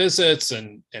official visits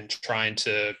and trying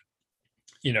to,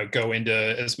 go into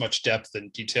as much depth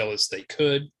and detail as they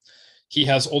could. He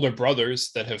has older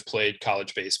brothers that have played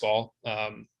college baseball.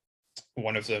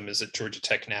 One of them is at Georgia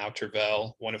Tech now,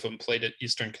 Tervel. One of them played at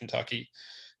Eastern Kentucky.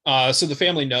 So the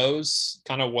family knows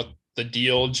kind of what the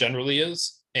deal generally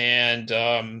is. And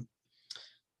they're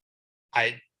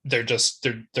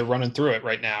running through it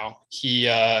right now. He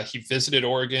visited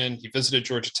Oregon. He visited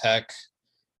Georgia Tech.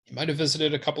 He might have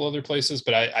visited a couple other places,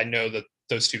 but I know that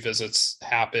those 2 visits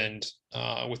happened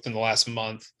within the last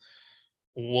month.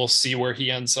 We'll see where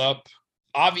he ends up.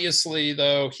 Obviously,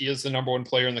 though, he is the number 1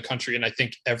 player in the country, and I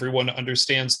think everyone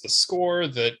understands the score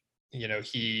that,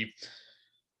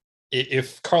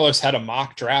 if Carlos had a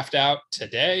mock draft out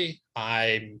today,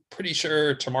 I'm pretty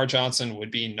sure Tamar Johnson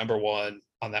would be number 1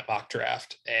 on that mock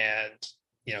draft.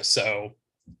 And, so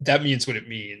that means what it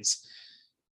means.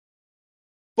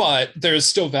 But there's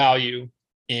still value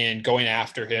in going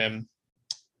after him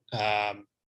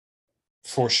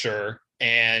for sure.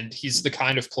 And he's the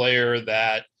kind of player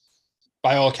that,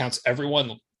 by all accounts,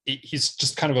 he's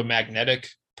just kind of a magnetic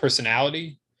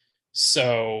personality.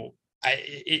 So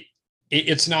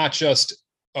it's not just,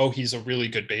 he's a really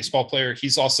good baseball player.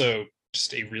 He's also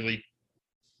just a really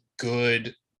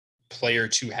good player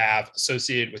to have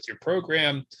associated with your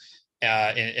program.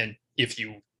 And if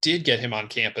you did get him on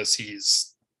campus,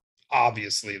 he's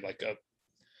obviously like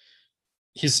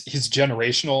he's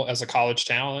generational as a college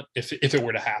talent if it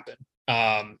were to happen.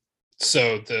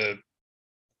 So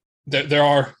there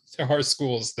are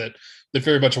schools that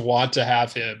very much want to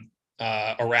have him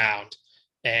around.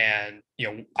 And,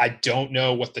 I don't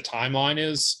know what the timeline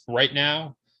is right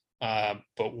now,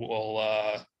 but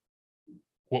we'll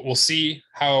see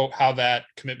how that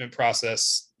commitment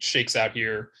process shakes out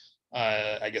here,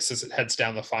 I guess, as it heads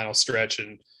down the final stretch.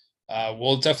 And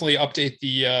we'll definitely update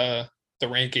the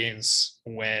rankings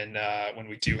when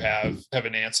we do have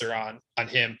an answer on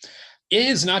him. It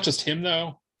is not just him,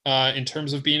 though. In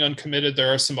terms of being uncommitted,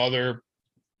 there are some other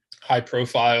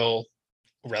high-profile,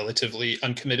 relatively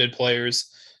uncommitted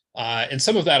players. And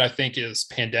some of that, I think, is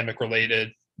pandemic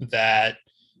related, that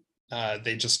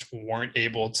they just weren't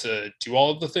able to do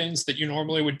all of the things that you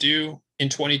normally would do in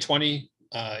 2020,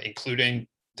 including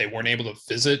they weren't able to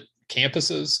visit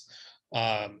campuses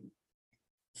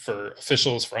for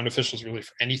officials, for unofficials, really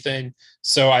for anything.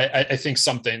 So I think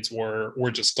some things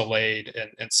were just delayed,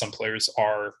 and some players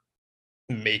are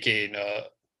making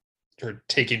or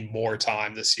taking more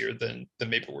time this year than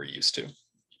maybe we're used to.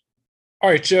 All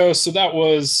right, Joe. So that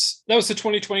was the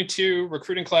 2022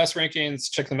 recruiting class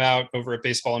rankings. Check them out over at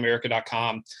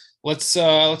baseballamerica.com. Let's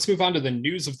move on to the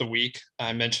news of the week.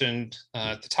 I mentioned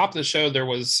at the top of the show there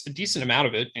was a decent amount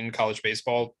of it in college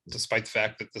baseball, despite the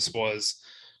fact that this was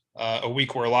a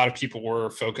week where a lot of people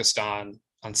were focused on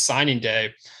signing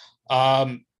day.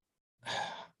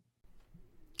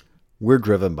 We're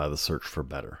driven by the search for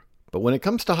better. But when it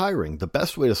comes to hiring, the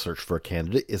best way to search for a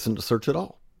candidate isn't to search at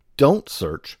all. Don't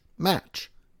search, match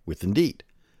with Indeed.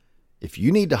 If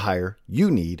you need to hire,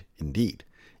 you need Indeed.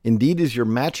 Indeed is your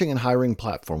matching and hiring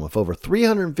platform with over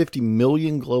 350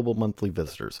 million global monthly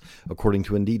visitors, according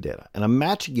to Indeed data, and a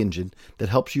matching engine that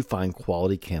helps you find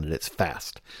quality candidates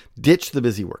fast. Ditch the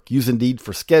busy work. Use Indeed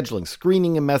for scheduling,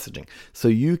 screening, and messaging so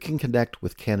you can connect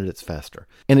with candidates faster.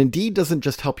 And Indeed doesn't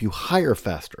just help you hire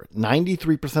faster.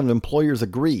 93% of employers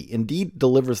agree Indeed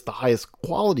delivers the highest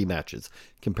quality matches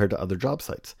compared to other job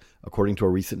sites, according to a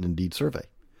recent Indeed survey.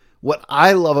 What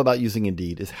I love about using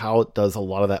Indeed is how it does a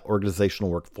lot of that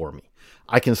organizational work for me.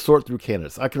 I can sort through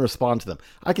candidates. I can respond to them.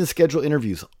 I can schedule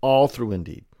interviews all through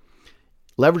Indeed.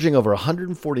 Leveraging over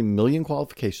 140 million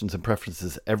qualifications and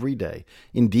preferences every day,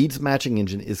 Indeed's matching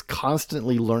engine is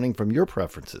constantly learning from your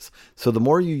preferences. So the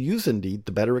more you use Indeed,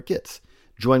 the better it gets.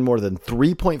 Join more than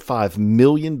 3.5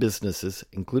 million businesses,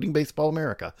 including Baseball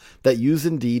America, that use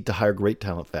Indeed to hire great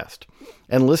talent fast.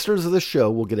 And listeners of the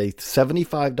show will get a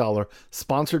 $75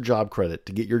 sponsored job credit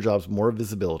to get your jobs more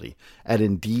visibility at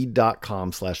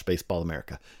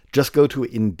Indeed.com/BaseballAmerica. Just go to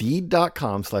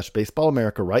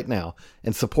Indeed.com/BaseballAmerica right now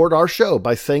and support our show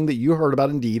by saying that you heard about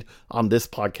Indeed on this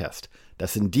podcast.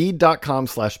 That's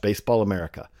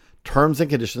Indeed.com/BaseballAmerica. Terms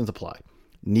and conditions apply.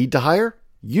 Need to hire?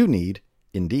 You need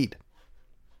Indeed.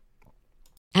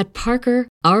 At Parker,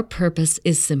 our purpose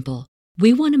is simple.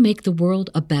 We want to make the world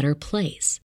a better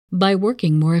place by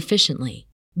working more efficiently,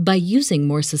 by using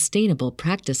more sustainable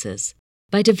practices,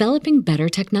 by developing better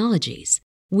technologies.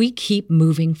 We keep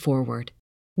moving forward.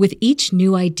 With each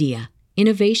new idea,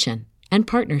 innovation, and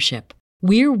partnership,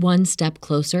 we're one step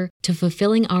closer to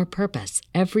fulfilling our purpose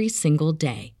every single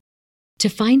day. To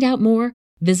find out more,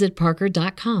 visit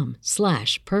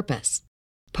parker.com/purpose.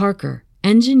 Parker,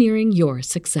 engineering your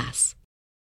success.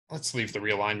 Let's leave the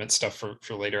realignment stuff for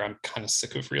later. I'm kind of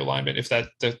sick of realignment, if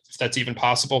that's even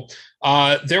possible.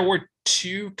 There were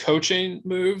two coaching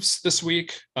moves this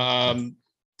week.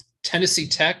 Tennessee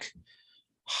Tech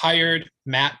hired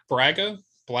Matt Braga,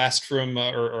 blast from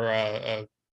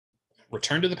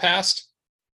Return to the Past,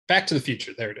 Back to the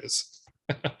Future. There it is.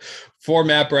 For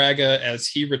Matt Braga as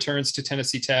he returns to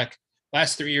Tennessee Tech.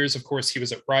 Last 3 years, of course, he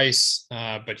was at Rice,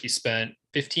 but he spent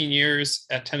 15 years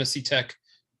at Tennessee Tech.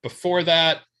 Before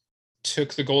that,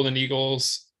 took the Golden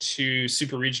Eagles to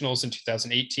Super Regionals in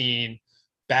 2018,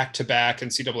 back-to-back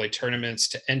NCAA tournaments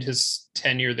to end his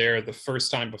tenure there the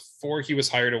first time before he was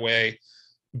hired away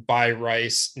by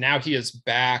Rice. Now he is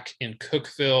back in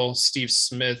Cookeville. Steve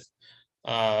Smith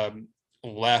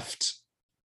left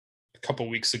a couple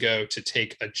weeks ago to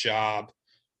take a job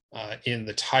in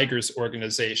the Tigers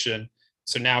organization.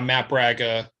 So now Matt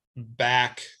Braga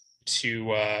back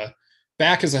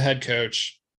as a head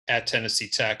coach at Tennessee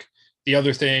Tech. The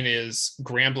other thing is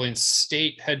Grambling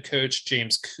State head coach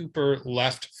James Cooper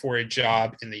left for a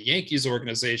job in the Yankees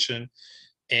organization,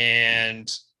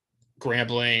 and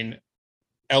Grambling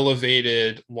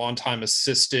elevated longtime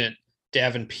assistant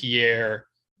Davin Pierre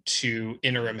to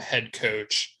interim head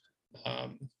coach.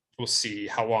 We'll see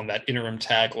how long that interim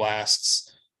tag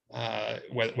lasts.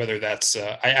 Whether that's,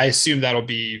 I assume that'll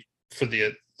be for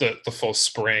the full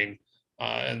spring,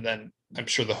 and then I'm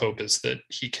sure the hope is that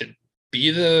he could be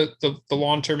the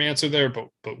long-term answer there, but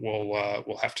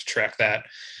we'll have to track that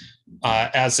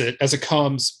as it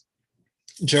comes.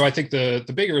 Joe, I think the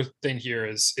bigger thing here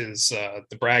is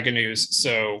the Braga news.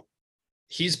 So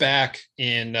he's back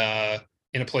in a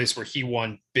place where he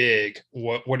won big.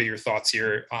 What are your thoughts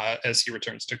here as he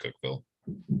returns to Cookeville?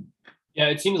 Yeah,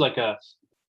 it seems like a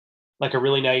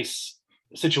really nice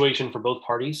situation for both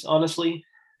parties, honestly.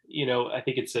 I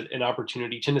think it's an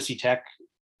opportunity. Tennessee Tech,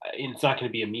 it's not going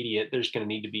to be immediate. There's going to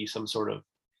need to be some sort of,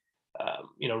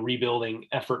 rebuilding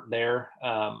effort there.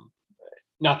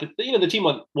 Not that, the team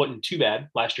wasn't too bad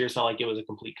last year. It's not like it was a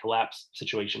complete collapse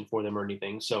situation for them or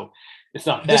anything. So it's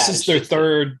not bad. This is their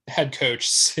third head coach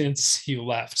since he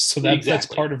left. So that's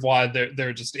part of why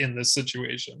they're just in this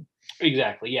situation.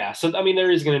 Exactly. Yeah. So,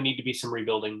 there is going to need to be some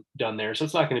rebuilding done there. So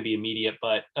it's not going to be immediate,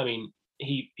 but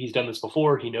he's done this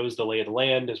before. He knows the lay of the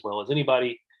land as well as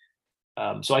anybody.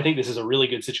 So I think this is a really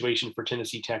good situation for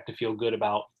Tennessee Tech to feel good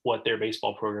about what their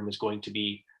baseball program is going to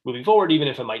be moving forward, even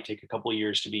if it might take a couple of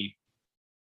years to be,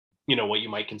 what you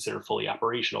might consider fully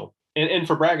operational. And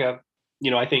for Braga,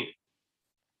 I think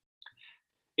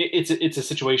it's a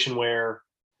situation where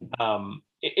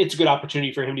it's a good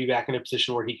opportunity for him to be back in a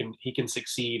position where he can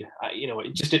succeed.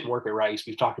 It just didn't work at Rice.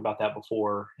 We've talked about that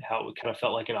before, how it kind of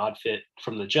felt like an odd fit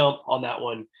from the jump on that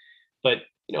one. But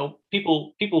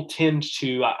people tend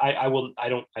to, I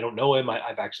don't know him.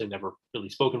 I've actually never really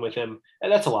spoken with him.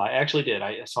 And that's a lie. I actually did.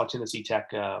 I saw Tennessee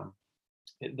Tech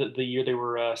the year they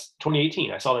were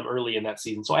 2018. I saw them early in that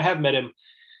season. So I have met him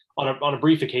on a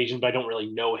brief occasion, but I don't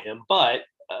really know him. But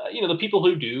the people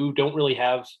who don't really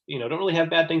have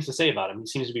bad things to say about him. He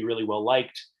seems to be really well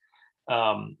liked.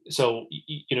 So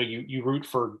you root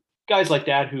for guys like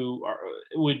that who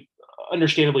would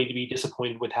understandably to be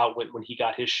disappointed with how when he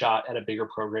got his shot at a bigger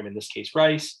program, in this case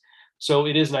Rice. So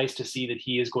it is nice to see that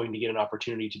he is going to get an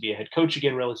opportunity to be a head coach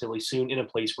again relatively soon in a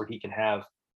place where he can have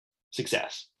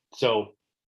success. So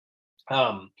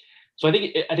I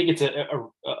think it's a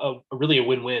really a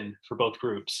win-win for both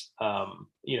groups.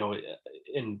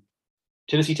 And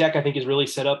Tennessee Tech, I think, is really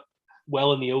set up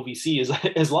well in the OVC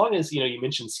as long as, you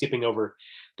mentioned skipping over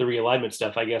the realignment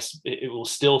stuff, I guess it will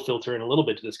still filter in a little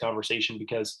bit to this conversation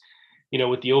because,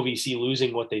 with the OVC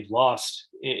losing what they've lost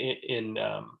in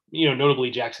notably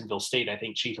Jacksonville State, I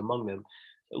think chief among them,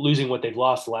 losing what they've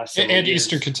lost the last several and years,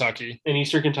 Eastern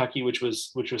Kentucky, which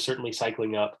was certainly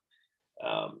cycling up.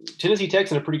 Tennessee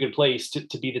Tech's in a pretty good place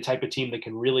to be the type of team that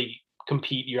can really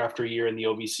compete year after year in the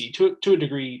OVC to a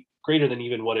degree greater than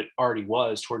even what it already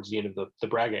was towards the end of the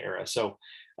Braga era. So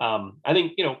I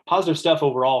think, positive stuff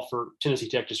overall for Tennessee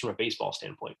Tech just from a baseball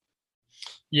standpoint.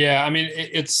 Yeah, I mean,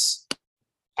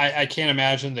 I can't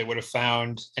imagine they would have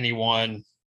found anyone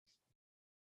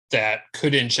that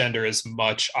could engender as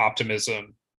much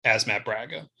optimism as Matt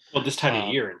Braga. Well, this time of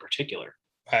year in particular.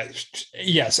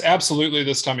 Yes, absolutely.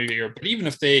 This time of year, but even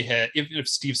if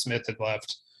Steve Smith had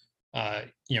left,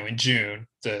 in June,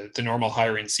 the normal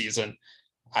hiring season,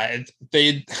 I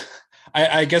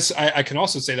guess I can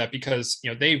also say that because,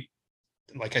 they,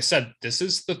 like I said, this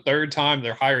is the third time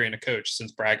they're hiring a coach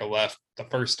since Braga left the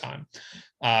first time.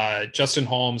 Justin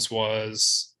Holmes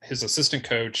was his assistant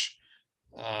coach,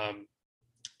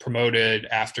 promoted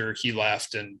after he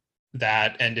left, and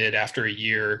that ended after a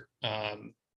year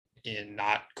in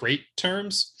not great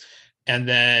terms. And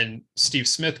then Steve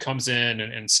Smith comes in,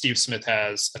 and Steve Smith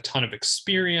has a ton of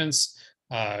experience,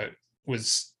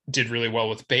 did really well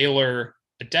with Baylor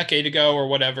a decade ago or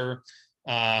whatever.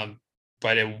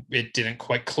 But it didn't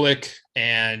quite click.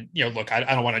 And, look, I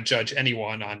don't want to judge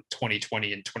anyone on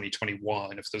 2020 and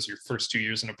 2021 if those are your first 2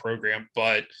 years in a program,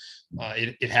 but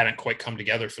it hadn't quite come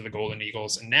together for the Golden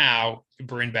Eagles. And now you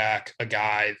bring back a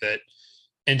guy that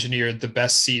engineered the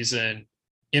best season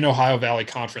in Ohio Valley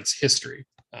Conference history.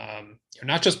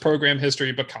 Not just program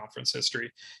history, but conference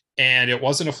history. And it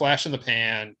wasn't a flash in the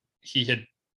pan. He had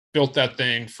built that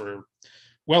thing for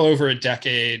well over a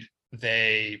decade.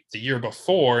 The year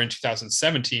before in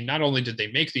 2017, not only did they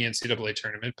make the NCAA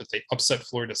tournament, but they upset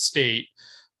Florida State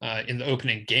in the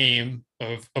opening game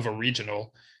of a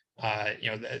regional.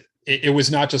 It was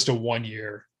not just a one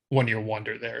year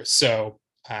wonder there. So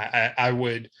I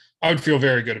would feel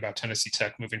very good about Tennessee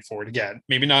Tech moving forward. Again,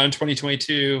 maybe not in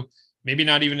 2022, maybe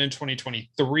not even in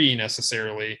 2023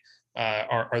 necessarily.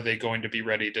 Are they going to be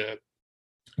ready to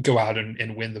go out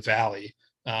and win the Valley?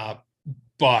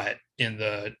 But in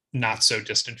the not so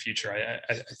distant future,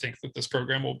 I think that this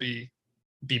program will be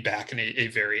back in a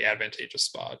very advantageous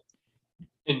spot.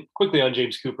 And quickly on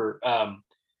James Cooper,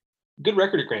 good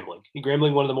record at Grambling.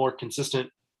 Grambling, one of the more consistent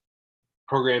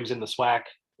programs in the SWAC.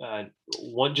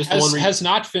 Has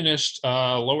not finished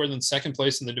lower than second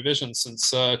place in the division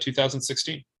since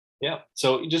 2016. Yeah,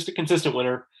 so just a consistent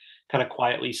winner, kind of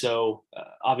quietly. So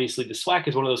obviously, the SWAC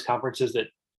is one of those conferences that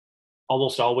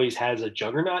almost always has a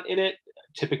juggernaut in it.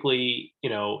 Typically,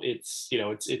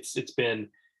 it's been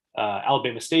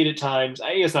Alabama State at times.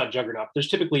 I guess not juggernaut. There's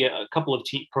typically a couple of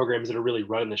programs that are really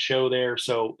running the show there.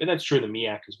 So, and that's true in the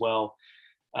MEAC as well.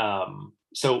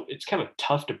 So it's kind of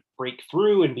tough to break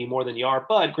through and be more than you are.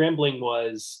 But Grambling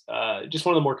was just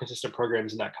one of the more consistent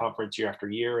programs in that conference year after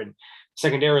year. And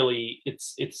secondarily,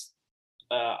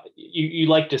 you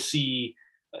like to see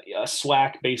a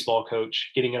SWAC baseball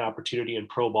coach getting an opportunity in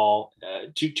pro ball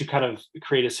to kind of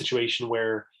create a situation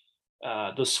where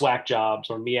the SWAC jobs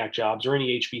or MEAC jobs or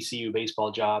any HBCU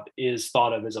baseball job is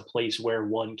thought of as a place where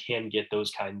one can get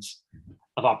those kinds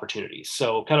of opportunities.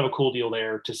 So kind of a cool deal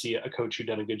there to see a coach who'd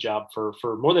done a good job for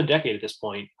more than a decade at this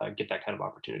point get that kind of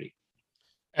opportunity.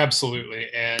 Absolutely.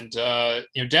 And,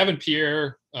 Davin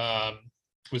Pierre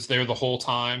was there the whole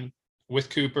time with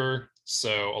Cooper.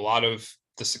 So a lot of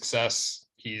the success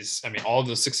all of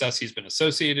the success he's been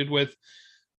associated with.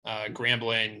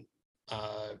 Grambling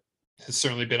has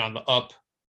certainly been on the up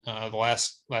the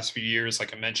last few years.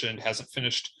 Like I mentioned, hasn't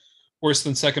finished worse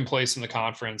than second place in the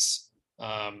conference.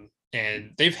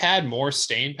 And they've had more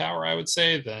staying power, I would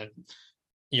say, than,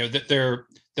 that they're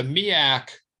the MEAC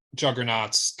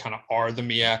juggernauts kind of are the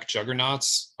MEAC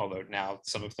juggernauts, although now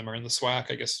some of them are in the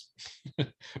SWAC. I guess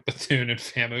Bethune and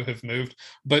FAMU have moved,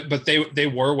 but they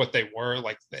were what they were.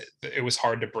 Like it was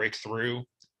hard to break through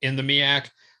in the MEAC.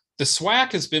 The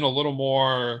SWAC has been a little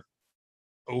more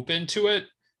open to it,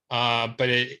 but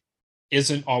it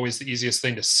isn't always the easiest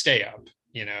thing to stay up.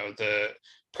 The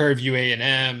Prairie View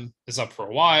A&M is up for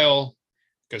a while,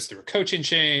 goes through a coaching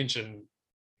change and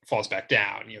falls back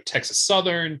down. Texas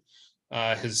Southern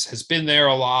has been there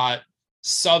a lot.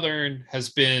 Southern has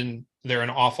been there an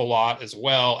awful lot as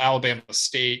well. Alabama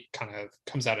State kind of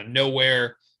comes out of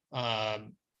nowhere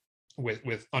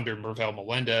with under Mervel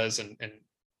Melendez, and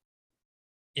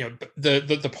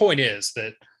the point is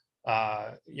that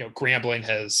Grambling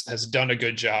has done a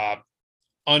good job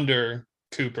under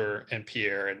Cooper and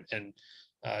Pierre, and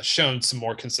shown some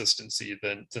more consistency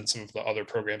than some of the other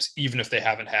programs, even if they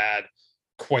haven't had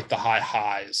quite the high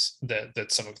highs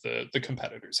that some of the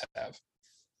competitors have.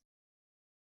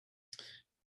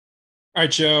 All right,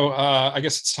 Joe, I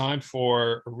guess it's time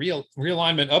for a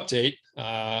realignment update,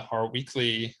 our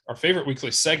favorite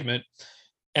weekly segment.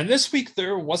 And this week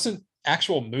there wasn't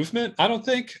actual movement, I don't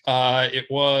think. It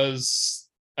was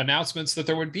announcements that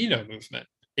there would be no movement.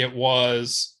 It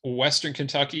was Western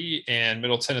Kentucky and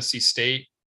Middle Tennessee State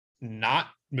not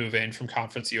moving from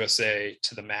Conference USA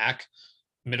to the MAC.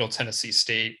 Middle Tennessee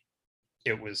State,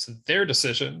 it was their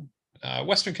decision.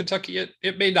 Western Kentucky,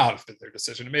 it may not have been their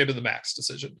decision. It may have been the MAC's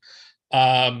decision.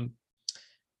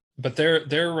 But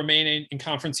they're remaining in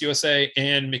Conference USA,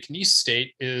 and McNeese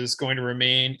State is going to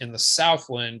remain in the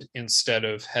Southland instead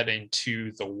of heading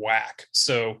to the WAC.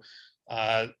 So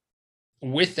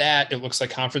with that, it looks like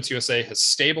Conference USA has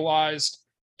stabilized,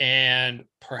 and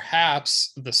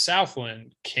perhaps the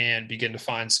Southland can begin to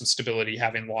find some stability,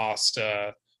 having lost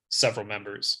several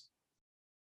members.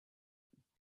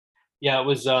 Yeah, it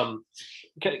was kind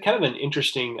of an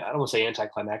interesting, I don't want to say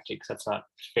anticlimactic, because that's not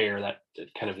fair. That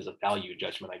kind of is a value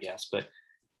judgment, I guess. But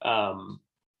all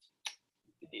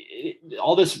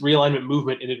this realignment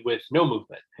movement ended with no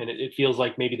movement. And it feels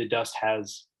like maybe the dust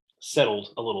has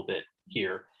settled a little bit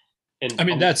here. And I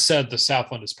mean, that said, the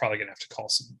Southland is probably going to have to call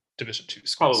some Division II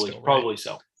schools. Probably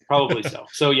so.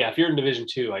 So yeah, if you're in Division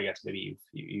II, I guess maybe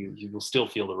you will still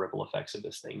feel the ripple effects of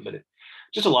this thing. But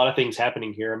just a lot of things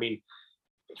happening here. I mean,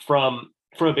 from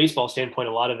a baseball standpoint,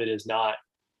 a lot of it is not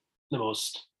the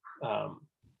most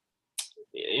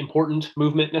important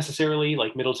movement necessarily.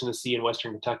 Like Middle Tennessee and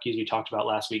Western Kentucky, as we talked about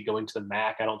last week, going to the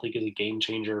MAC, I don't think is a game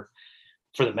changer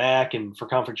for the MAC. And for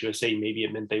Conference USA, maybe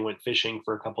it meant they went fishing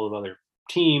for a couple of other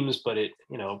teams, but it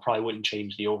probably wouldn't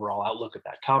change the overall outlook of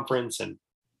that conference. And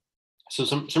so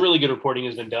some really good reporting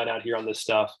has been done out here on this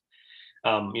stuff.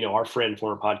 Our friend,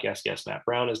 former podcast guest Matt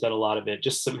Brown, has done a lot of it.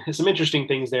 Just some interesting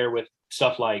things there with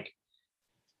stuff like,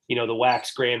 the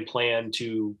WAC's grand plan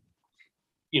to,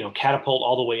 catapult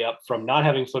all the way up from not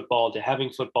having football to having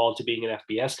football to being an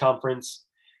FBS conference.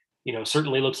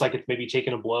 Certainly looks like it's maybe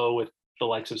taken a blow with the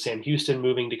likes of Sam Houston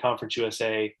moving to Conference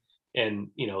USA, and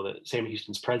the Sam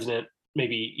Houston's president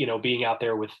maybe being out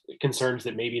there with concerns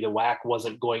that maybe the WAC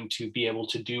wasn't going to be able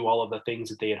to do all of the things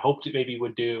that they had hoped it maybe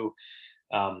would do.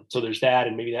 So there's that,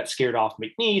 and maybe that scared off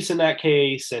McNeese in that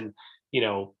case. And,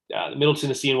 Middle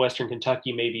Tennessee and Western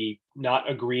Kentucky maybe not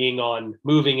agreeing on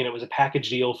moving, and it was a package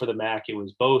deal for the MAC. It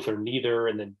was both or neither.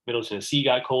 And then Middle Tennessee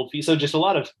got cold feet. So just a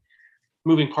lot of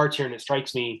moving parts here. And it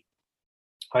strikes me,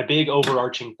 my big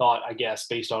overarching thought, I guess,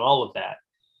 based on all of that,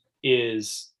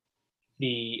 is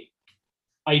the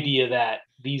idea that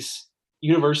these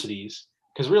universities,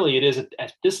 because really it is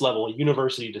at this level a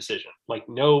university decision, like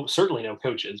certainly no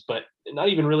coaches, but not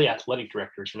even really athletic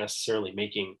directors are necessarily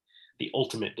making the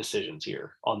ultimate decisions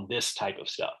here on this type of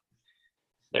stuff.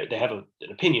 They have an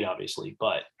opinion, obviously,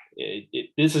 but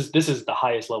this is the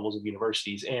highest levels of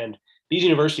universities, and these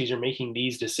universities are making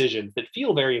these decisions that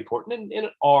feel very important and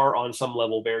are on some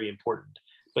level very important,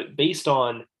 but based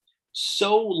on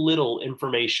so little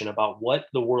information about what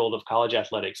the world of college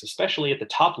athletics, especially at the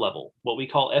top level, what we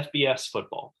call FBS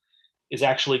football, is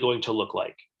actually going to look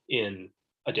like in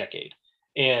a decade.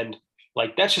 And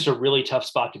like, that's just a really tough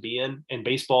spot to be in. And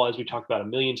baseball, as we talked about a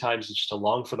million times, is just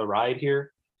along for the ride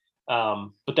here.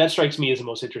 But that strikes me as the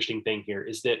most interesting thing here,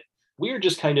 is that we are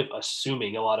just kind of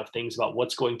assuming a lot of things about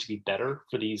what's going to be better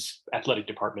for these athletic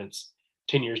departments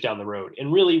 10 years down the road.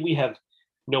 And really, we have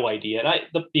no idea. And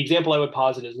the example I would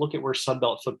posit is look at where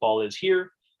Sunbelt football is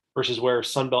here versus where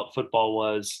Sunbelt football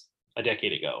was a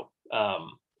decade ago.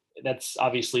 That's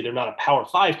obviously, they're not a Power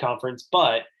 5 conference,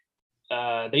 but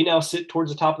they now sit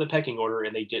towards the top of the pecking order,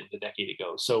 and they didn't a decade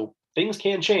ago. So things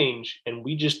can change, and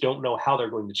we just don't know how they're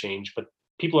going to change, but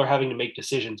people are having to make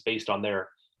decisions based on their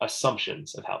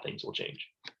assumptions of how things will change.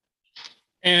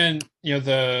 And,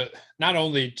 not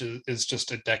only is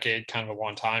just a decade kind of a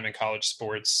long time in college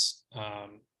sports,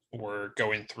 we're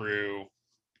going through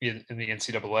in the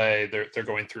NCAA, they're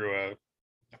going through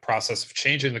a process of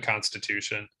changing the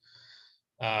Constitution.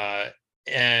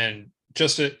 And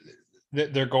just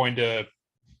they're going to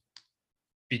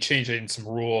be changing some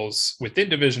rules within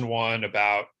Division I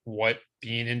about what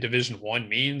being in Division I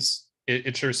means.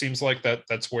 It sure seems like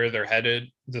that's where they're headed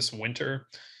this winter.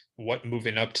 What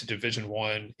moving up to Division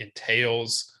I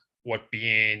entails, what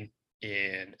being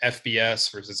in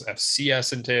FBS versus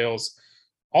FCS entails,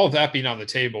 all of that being on the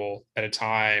table at a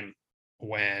time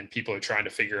when people are trying to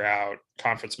figure out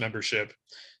conference membership,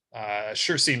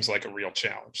 sure seems like a real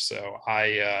challenge. So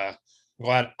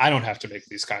glad I don't have to make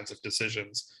these kinds of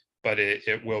decisions. but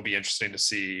it will be interesting to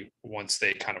see once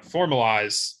they kind of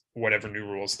formalize whatever new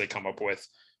rules they come up with,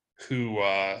 who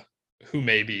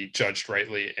may be judged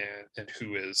rightly and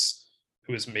who is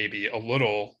maybe a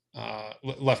little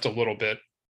left a little bit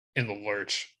in the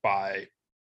lurch by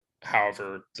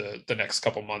however the next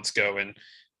couple months go in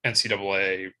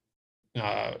NCAA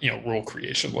rule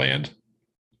creation land.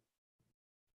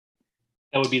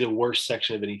 That would be the worst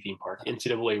section of any theme park.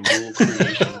 NCAA rule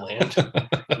creation land.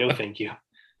 No, thank you.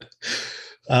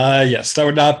 Yes, that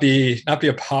would not be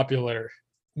a popular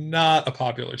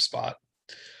spot.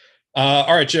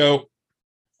 All right, Joe.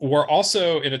 We're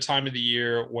also in a time of the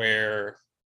year where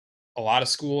a lot of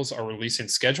schools are releasing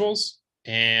schedules,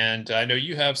 and I know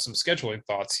you have some scheduling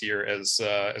thoughts here as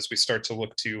we start to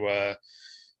look to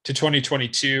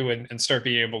 2022 and start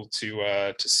being able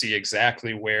to see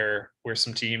exactly where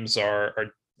some teams are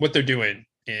what they're doing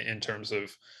in terms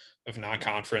of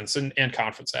non-conference and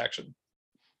conference action.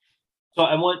 So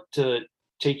I want to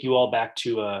take you all back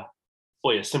to a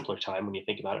simpler time when you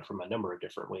think about it from a number of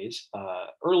different ways.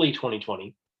 Early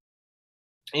 2020,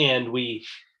 and we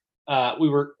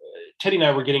were Teddy and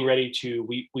I were getting ready to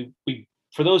we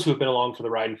for those who have been along for the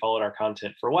ride and followed our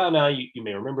content for a while now, you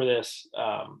may remember this.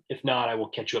 If not, I will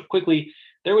catch you up quickly.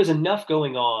 There was enough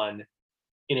going on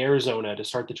in Arizona to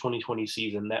start the 2020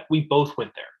 season that we both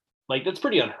went there. Like, that's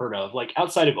pretty unheard of. Like,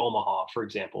 outside of Omaha, for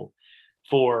example,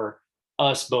 for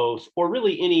us both, or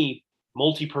really any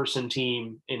multi-person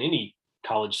team in any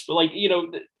college, but like,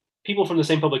 people from the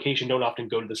same publication don't often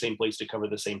go to the same place to cover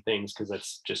the same things because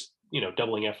that's just,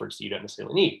 doubling efforts that you don't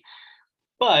necessarily need.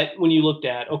 But when you looked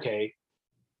at, okay,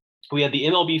 we had the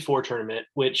MLB4 tournament,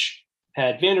 which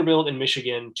had Vanderbilt and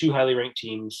Michigan, two highly ranked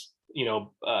teams,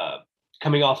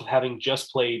 coming off of having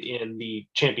just played in the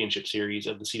championship series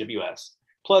of the CWS,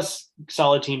 plus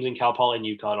solid teams in Cal Poly and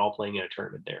UConn all playing in a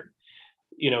tournament there.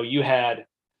 You had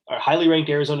a highly ranked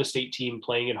Arizona State team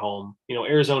playing at home,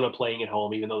 Arizona playing at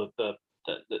home, even though the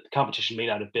competition may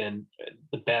not have been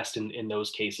the best in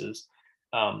those cases.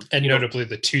 And notably,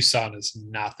 the Tucson is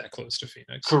not that close to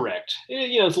Phoenix. Correct.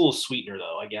 It's a little sweetener,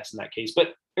 though, I guess, in that case.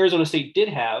 But Arizona State did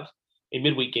have a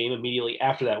midweek game immediately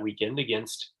after that weekend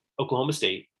against Oklahoma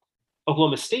State.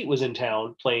 Oklahoma State was in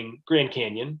town playing Grand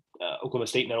Canyon. Oklahoma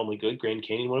State, not only good, Grand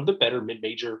Canyon, one of the better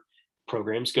mid-major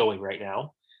programs going right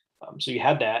now. So you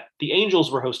had that. The Angels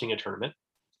were hosting a tournament,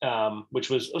 which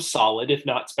was a solid, if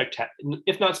not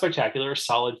spectacular, a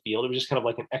solid field. It was just kind of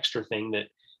like an extra thing that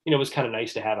was kind of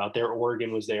nice to have out there.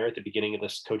 Oregon was there at the beginning of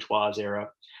this Coach Waz era.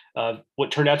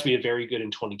 What turned out to be a very good in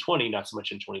 2020, not so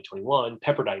much in 2021,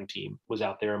 Pepperdine team was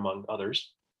out there among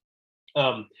others.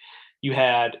 You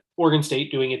had Oregon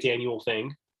State doing its annual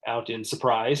thing out in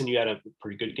Surprise, and you had a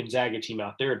pretty good Gonzaga team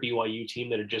out there, a BYU team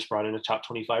that had just brought in a top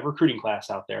 25 recruiting class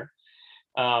out there.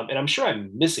 And I'm sure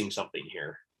I'm missing something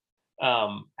here.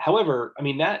 However,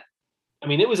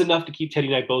 it was enough to keep Teddy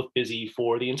and I both busy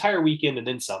for the entire weekend and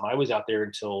then some. I was out there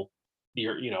until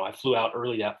I flew out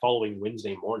early that following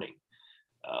Wednesday morning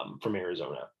from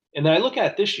Arizona. And then I look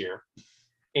at this year,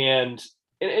 and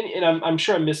I'm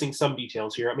sure I'm missing some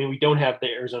details here. We don't have the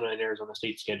Arizona and Arizona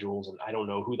State schedules, and I don't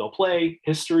know who they'll play.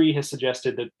 History has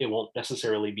suggested that it won't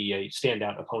necessarily be a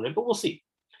standout opponent, but we'll see.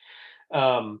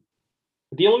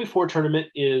 The MLB4 tournament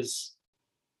is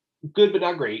good but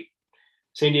not great.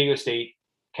 San Diego State,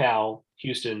 Cal,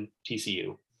 Houston,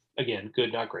 TCU. Again,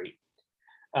 good, not great.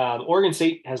 Oregon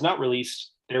State has not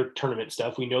released their tournament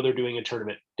stuff. We know they're doing a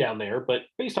tournament down there, but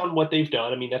based on what they've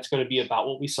done, that's going to be about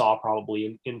what we saw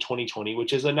probably in 2020,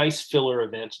 which is a nice filler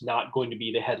event, not going to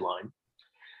be the headline.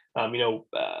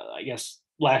 I guess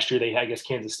last year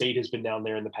Kansas State has been down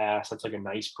there in the past. That's like a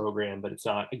nice program, but it's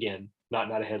not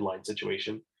a headline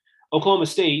situation. Oklahoma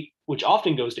State, which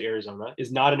often goes to Arizona,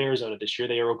 is not in Arizona this year.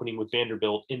 They are opening with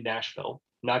Vanderbilt in Nashville.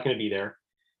 Not going to be there.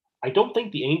 I don't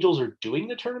think the Angels are doing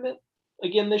the tournament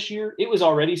again this year. It was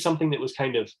already something that was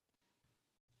kind of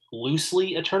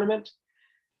loosely a tournament.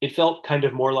 It felt kind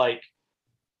of more like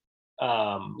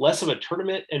less of a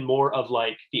tournament and more of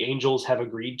like the Angels have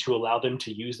agreed to allow them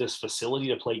to use this facility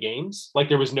to play games. Like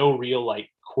there was no real like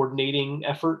coordinating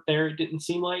effort there, it didn't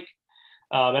seem like.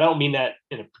 And I don't mean that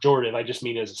in a pejorative. I just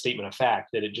mean as a statement of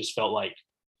fact that it just felt like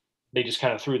they just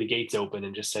kind of threw the gates open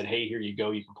and just said, hey, here you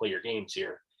go. You can play your games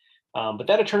here. But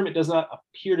that tournament does not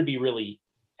appear to be really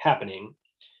happening.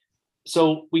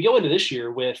 So we go into this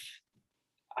year with,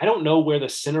 I don't know where the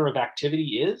center of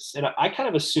activity is. And I kind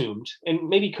of assumed, and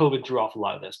maybe COVID threw off a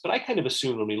lot of this, but I kind of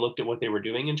assumed when we looked at what they were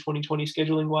doing in 2020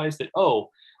 scheduling wise that,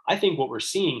 I think what we're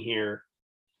seeing here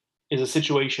is a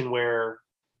situation where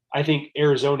I think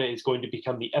Arizona is going to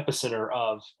become the epicenter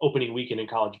of opening weekend in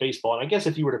college baseball. And I guess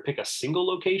if you were to pick a single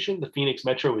location, the Phoenix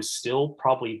Metro is still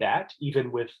probably that,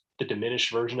 even with the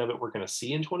diminished version of it we're going to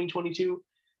see in 2022.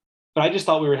 But I just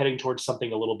thought we were heading towards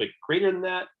something a little bit greater than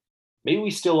that. Maybe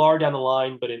we still are down the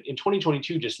line, but in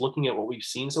 2022, just looking at what we've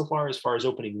seen so far as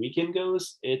opening weekend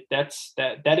goes, that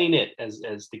ain't it, as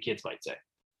the kids might say.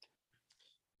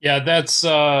 Yeah, that's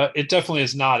it definitely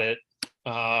is not it.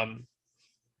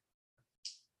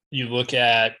 You look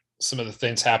at some of the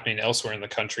things happening elsewhere in the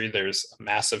country. There's a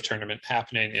massive tournament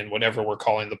happening in whatever we're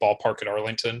calling the ballpark at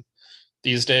Arlington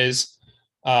these days.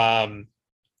 And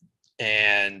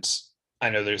I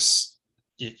know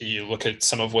you look at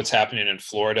some of what's happening in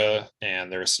Florida,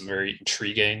 and there are some very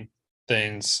intriguing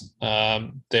things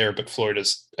there, but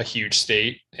Florida's a huge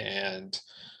state, and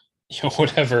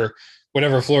whatever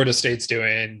Florida State's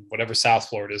doing, whatever South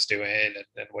Florida's doing,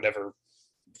 and whatever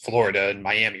Florida and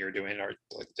Miami are doing are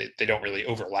like they don't really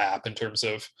overlap in terms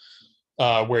of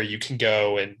where you can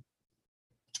go and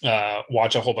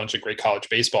watch a whole bunch of great college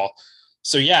baseball.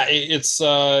 So yeah,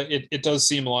 it does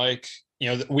seem like,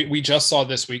 we just saw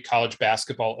this week college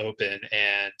basketball open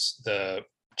and the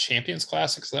Champions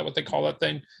Classic. Is that what they call that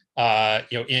thing?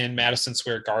 In Madison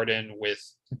Square Garden with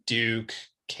Duke,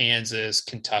 Kansas,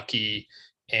 Kentucky,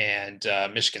 and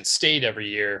Michigan State every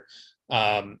year.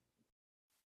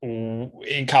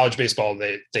 In college baseball,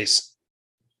 they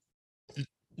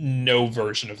no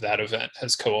version of that event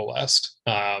has coalesced.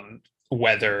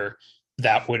 Whether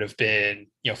that would have been,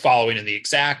 following in the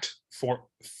exact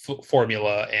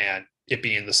formula and it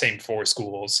being the same four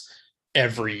schools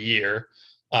every year,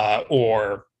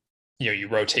 or you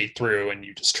rotate through and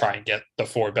you just try and get the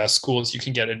four best schools you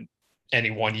can get in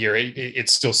any one year. It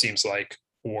still seems like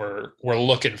we're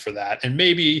looking for that, and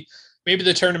maybe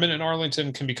the tournament in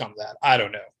Arlington can become that. I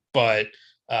don't know, but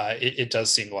it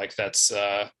does seem like that's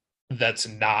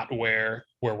not where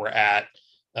we're at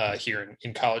here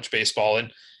in college baseball.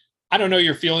 And I don't know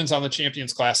your feelings on the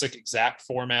Champions Classic exact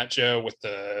format, Joe, with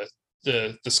the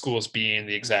schools being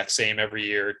the exact same every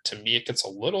year. To me, it gets a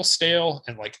little stale.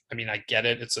 And I get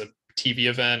it. It's a TV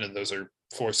event and those are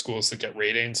four schools that get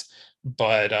ratings,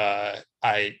 but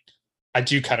I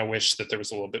do kind of wish that there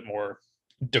was a little bit more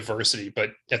diversity.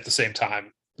 But at the same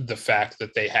time, the fact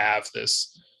that they have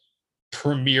this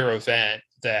premier event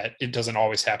that it doesn't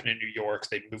always happen in New York,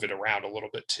 they move it around a little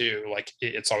bit too. Like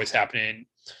it's always happening.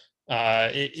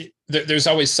 There's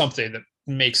always something that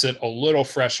makes it a little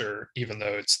fresher, even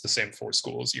though it's the same four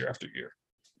schools year after year.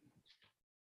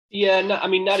 Yeah,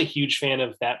 not a huge fan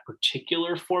of that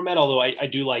particular format, although I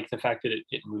do like the fact that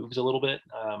it moves a little bit.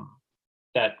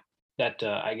 That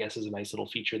I guess is a nice little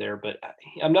feature there, but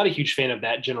I'm not a huge fan of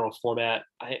that general format.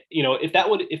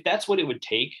 If that's what it would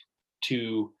take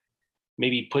to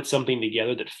maybe put something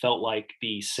together that felt like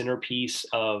the centerpiece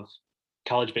of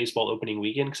college baseball opening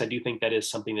weekend, because I do think that is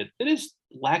something that is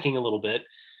lacking a little bit.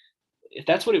 If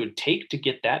that's what it would take to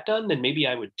get that done, then maybe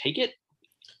I would take it.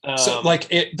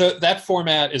 That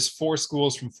format is four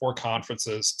schools from four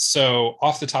conferences. So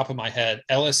off the top of my head,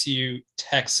 LSU,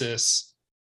 Texas,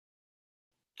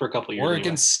 for a couple of years, Oregon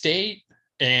anyway. State,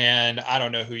 and I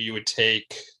don't know who you would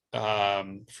take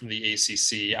from the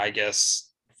ACC. I guess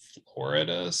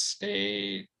Florida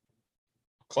State,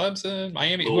 Clemson,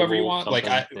 Miami, whoever you want.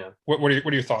 What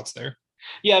are your thoughts there?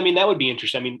 Yeah, that would be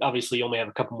interesting. Obviously, you only have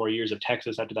a couple more years of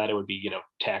Texas. After that, it would be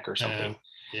Tech or something.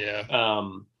 Yeah.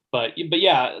 But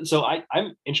yeah, so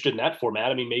I'm interested in that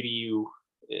format. Maybe you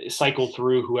cycle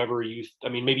through whoever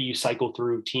maybe you cycle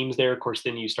through teams there. Of course,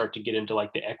 then you start to get into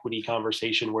like the equity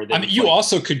conversation where you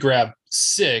also could grab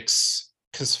 6,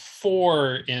 because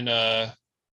 4 in a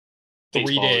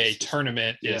 3-day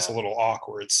tournament is a little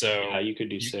awkward. So yeah, you could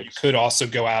do 6. You could also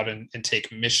go out and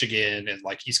take Michigan and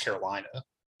like East Carolina.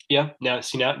 Yeah. Now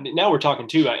we're talking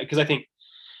too, because I think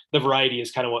the variety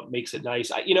is kind of what makes it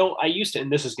nice. I used to,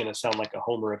 and this is going to sound like a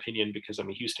homer opinion because I'm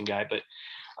a Houston guy, but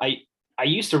I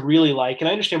used to really like, and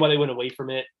I understand why they went away from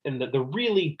it. And the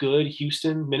really good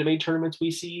Houston Minute Maid tournaments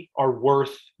we see are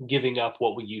worth giving up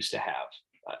what we used to have.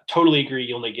 Totally agree.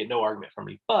 You'll get no argument from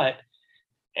me, but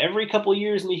every couple of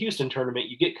years in the Houston tournament,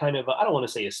 you get kind of, I don't want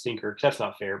to say a stinker, because that's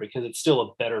not fair, because it's still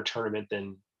a better tournament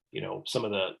than, some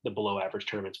of the below average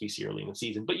tournaments we see early in the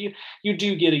season. But you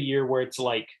do get a year where it's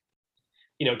like,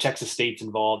 Texas State's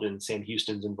involved and Sam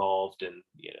Houston's involved and,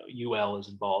 UL is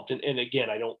involved. And again,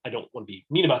 I don't want to be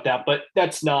mean about that, but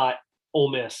that's not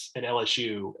Ole Miss and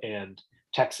LSU and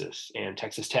Texas and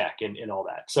Texas Tech and all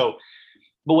that. So,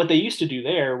 but what they used to do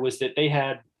there was that they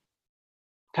had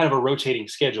kind of a rotating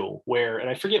schedule where, and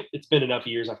I forget, it's been enough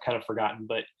years, I've kind of forgotten,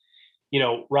 but,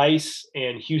 Rice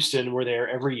and Houston were there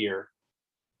every year.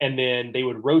 and then they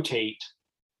would rotate,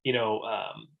 and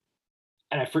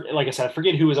like I said, I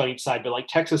forget who was on each side, but like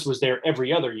Texas was there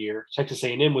every other year. Texas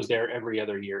A&M was there every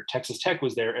other year. Texas Tech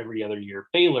was there every other year.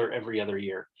 Baylor every other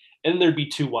year. And then there'd be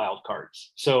 2 wild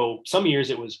cards. So some years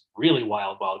it was really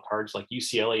wild cards, like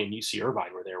UCLA and UC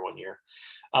Irvine were there one year.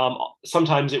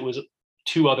 Sometimes it was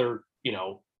 2 other,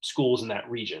 schools in that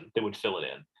region that would fill it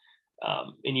in.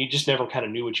 And you just never kind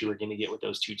of knew what you were going to get with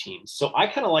those 2 teams. So I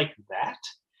kind of like that,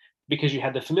 because you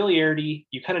had the familiarity,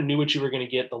 you kind of knew what you were going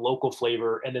to get, the local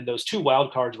flavor, and then those 2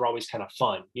 wild cards were always kind of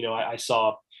fun. I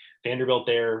saw Vanderbilt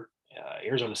there,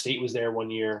 Arizona State was there one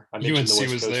year. I mentioned UNC the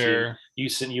West was Coast there.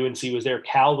 UNC was there.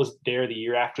 Cal was there the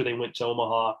year after they went to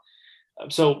Omaha.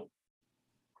 So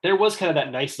there was kind of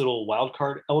that nice little wild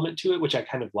card element to it, which I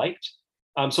kind of liked.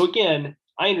 So again,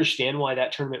 I understand why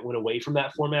that tournament went away from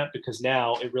that format, because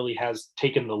now it really has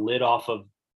taken the lid off of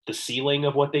the ceiling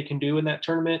of what they can do in that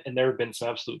tournament. And there have been some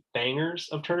absolute bangers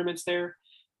of tournaments there.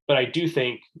 But I do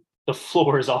think the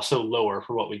floor is also lower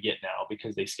for what we get now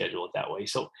because they schedule it that way.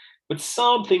 So, but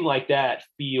something like that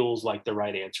feels like the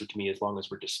right answer to me, as long as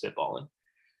we're just spitballing.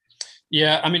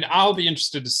 Yeah. I mean, I'll be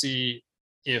interested to see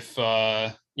if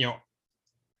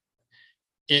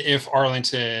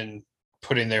Arlington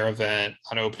putting their event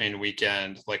on opening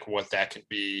weekend, like what that could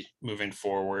be moving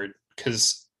forward.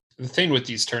 Because the thing with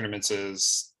these tournaments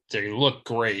is they look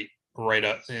great right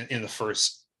up in the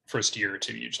first year or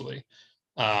 2 usually.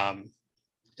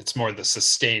 It's more the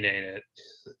sustaining it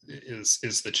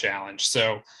is the challenge.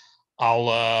 So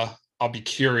I'll be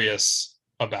curious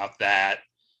about that.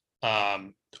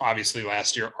 Obviously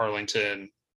last year Arlington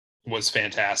was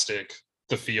fantastic.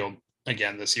 The field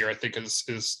again this year I think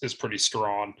is pretty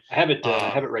strong. I have it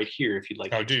right here if you'd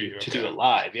like to do it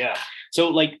live. Yeah. So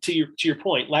like to your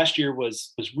point, last year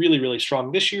was really, really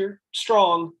strong. This year,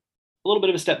 strong, a little bit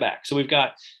of a step back. So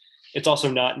it's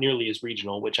also not nearly as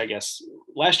regional, which I guess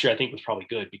last year I think was probably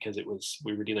good, because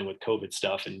we were dealing with COVID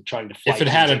stuff and trying to fight. If it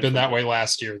hadn't been that way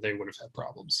last year, they would have had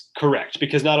problems. Correct.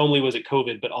 Because not only was it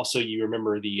COVID, but also you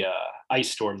remember the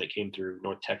ice storm that came through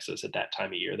North Texas at that time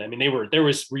of year. I mean, there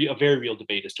was a very real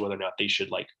debate as to whether or not they should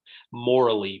like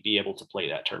morally be able to play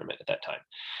that tournament at that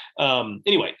time.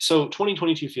 Anyway, so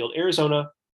 2022 field: Arizona,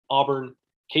 Auburn,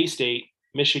 K-State,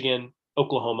 Michigan,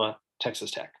 Oklahoma, Texas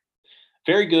Tech.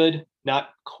 Very good. Not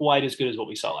quite as good as what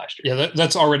we saw last year. Yeah,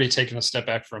 that's already taken a step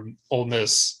back from Ole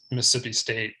Miss, Mississippi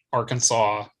State,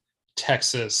 Arkansas,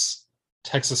 Texas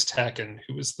Tech, and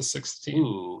who was the 6th team?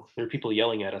 Ooh, there are people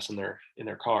yelling at us in their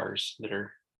cars that we're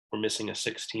missing a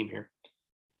 6th team here.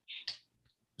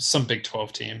 Some Big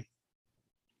 12 team.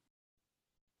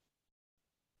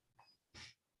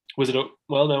 Was it?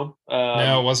 Well, no.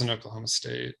 No, it wasn't Oklahoma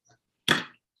State, and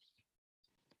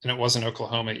it wasn't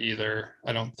Oklahoma either,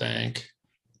 I don't think.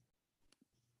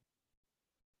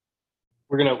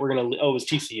 We're gonna. Oh, it was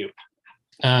TCU.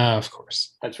 Of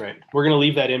course. That's right. We're gonna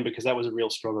leave that in because that was a real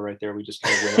struggle right there. We just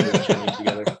kind of went over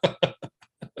the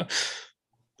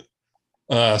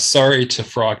together. Sorry to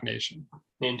Frog Nation.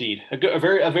 Indeed, a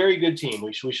very good team.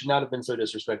 We should not have been so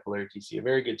disrespectful there, TCU. A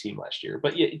very good team last year,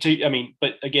 but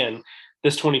but again,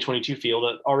 this 2022 field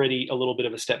already a little bit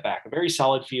of a step back. A very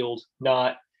solid field,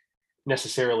 not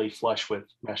necessarily flush with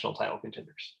national title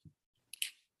contenders.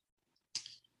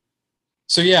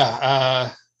 So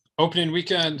yeah, opening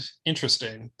weekend,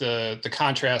 interesting. The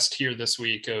contrast here this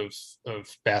week of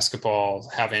basketball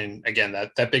having, again,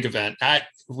 that big event.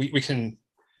 We can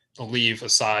leave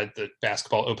aside that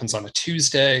basketball opens on a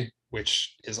Tuesday,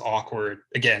 which is awkward.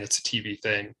 Again, it's a TV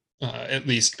thing. At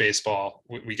least baseball,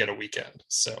 we get a weekend.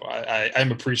 So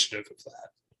I'm appreciative of that.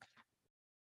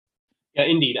 Yeah,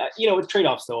 indeed. With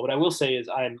trade-offs though, what I will say is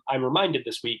I'm reminded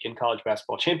this week in College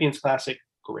Basketball Champions Classic,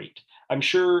 great. I'm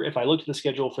sure if I look at the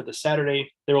schedule for the Saturday,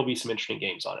 there will be some interesting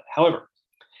games on it. However,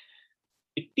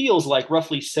 it feels like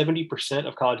roughly 70%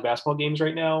 of college basketball games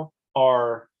right now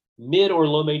are mid or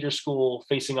low major school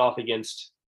facing off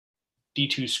against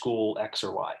D2 school X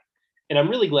or Y. And I'm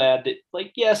really glad that,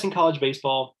 like, yes, in college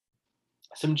baseball,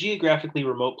 some geographically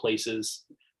remote places,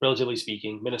 relatively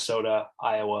speaking, Minnesota,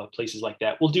 Iowa, places like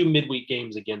that, will do midweek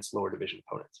games against lower division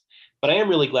opponents. But I am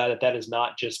really glad that is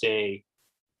not just a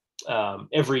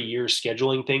every year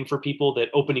scheduling thing for people, that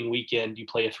opening weekend you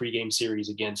play a 3-game series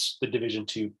against the Division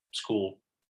II school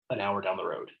an hour down the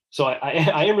road. So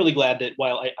I am really glad that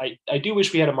while I do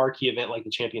wish we had a marquee event like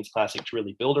the Champions Classic to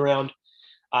really build around,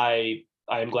 I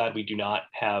am glad we do not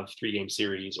have 3-game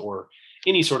series or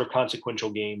any sort of consequential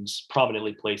games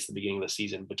prominently placed at the beginning of the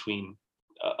season between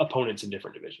opponents in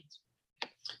different divisions.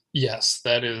 Yes,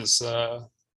 that is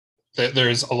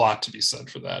there's a lot to be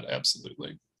said for that.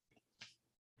 Absolutely.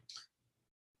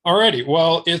 Alrighty.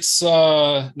 Well, it's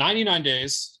 99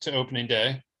 days to opening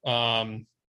day.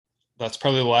 That's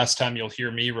probably the last time you'll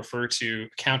hear me refer to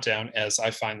countdown, as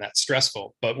I find that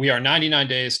stressful. But we are 99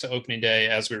 days to opening day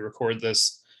as we record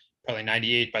this, probably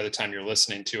 98 by the time you're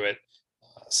listening to it.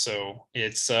 So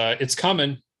it's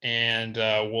coming, and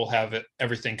we'll have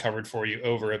everything covered for you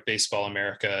over at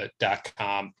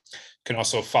baseballamerica.com. You can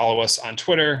also follow us on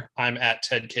Twitter. I'm at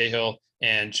Ted Cahill,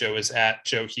 and Joe is at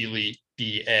Joe Healy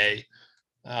BA.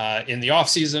 In the off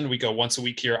season, we go once a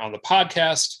week here on the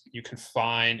podcast. You can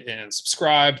find and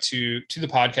subscribe to the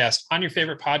podcast on your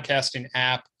favorite podcasting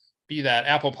app, be that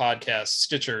Apple Podcasts,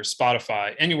 Stitcher,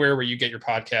 Spotify, anywhere where you get your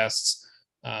podcasts.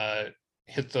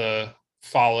 Hit the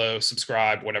follow,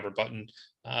 subscribe, whatever button.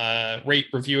 Rate,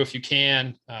 review if you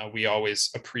can. We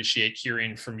always appreciate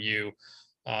hearing from you,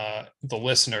 the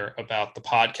listener, about the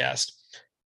podcast.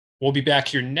 We'll be back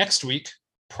here next week,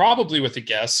 probably with a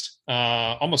guest,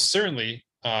 almost certainly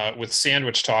with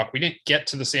Sandwich Talk. We didn't get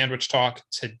to the Sandwich Talk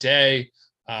today,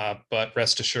 but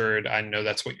rest assured, I know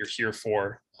that's what you're here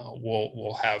for.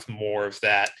 We'll have more of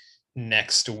that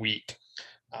next week.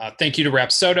 Thank you to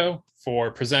Rapsodo for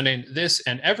presenting this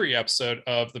and every episode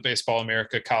of the Baseball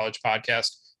America College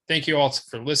Podcast. Thank you all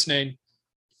for listening.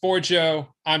 For Joe,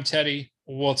 I'm Teddy.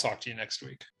 We'll talk to you next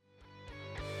week.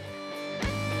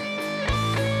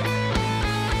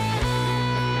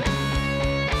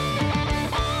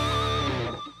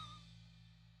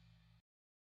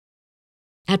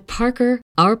 At Parker,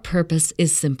 our purpose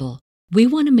is simple. We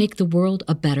want to make the world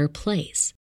a better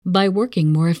place by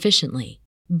working more efficiently,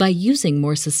 by using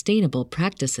more sustainable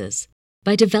practices,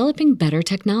 by developing better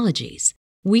technologies.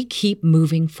 We keep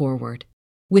moving forward.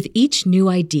 With each new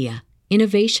idea,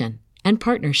 innovation, and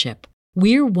partnership,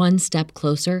 we're one step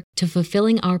closer to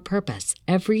fulfilling our purpose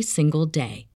every single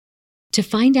day. To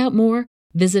find out more,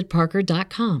 visit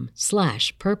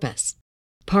parker.com/purpose.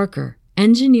 Parker,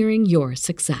 engineering your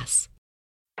success.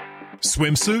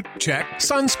 Swimsuit? Check.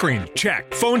 Sunscreen?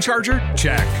 Check. Phone charger?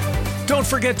 Check. Don't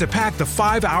forget to pack the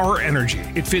 5-Hour Energy.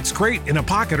 It fits great in a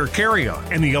pocket or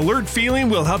carry-on, and the alert feeling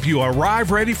will help you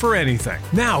arrive ready for anything.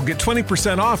 Now get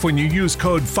 20% off when you use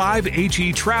code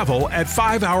 5HETRAVEL at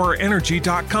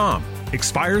 5hourenergy.com.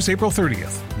 Expires April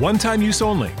 30th. One-time use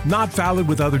only. Not valid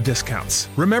with other discounts.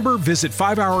 Remember, visit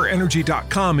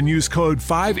 5hourenergy.com and use code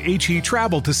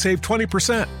 5HETRAVEL to save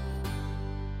 20%.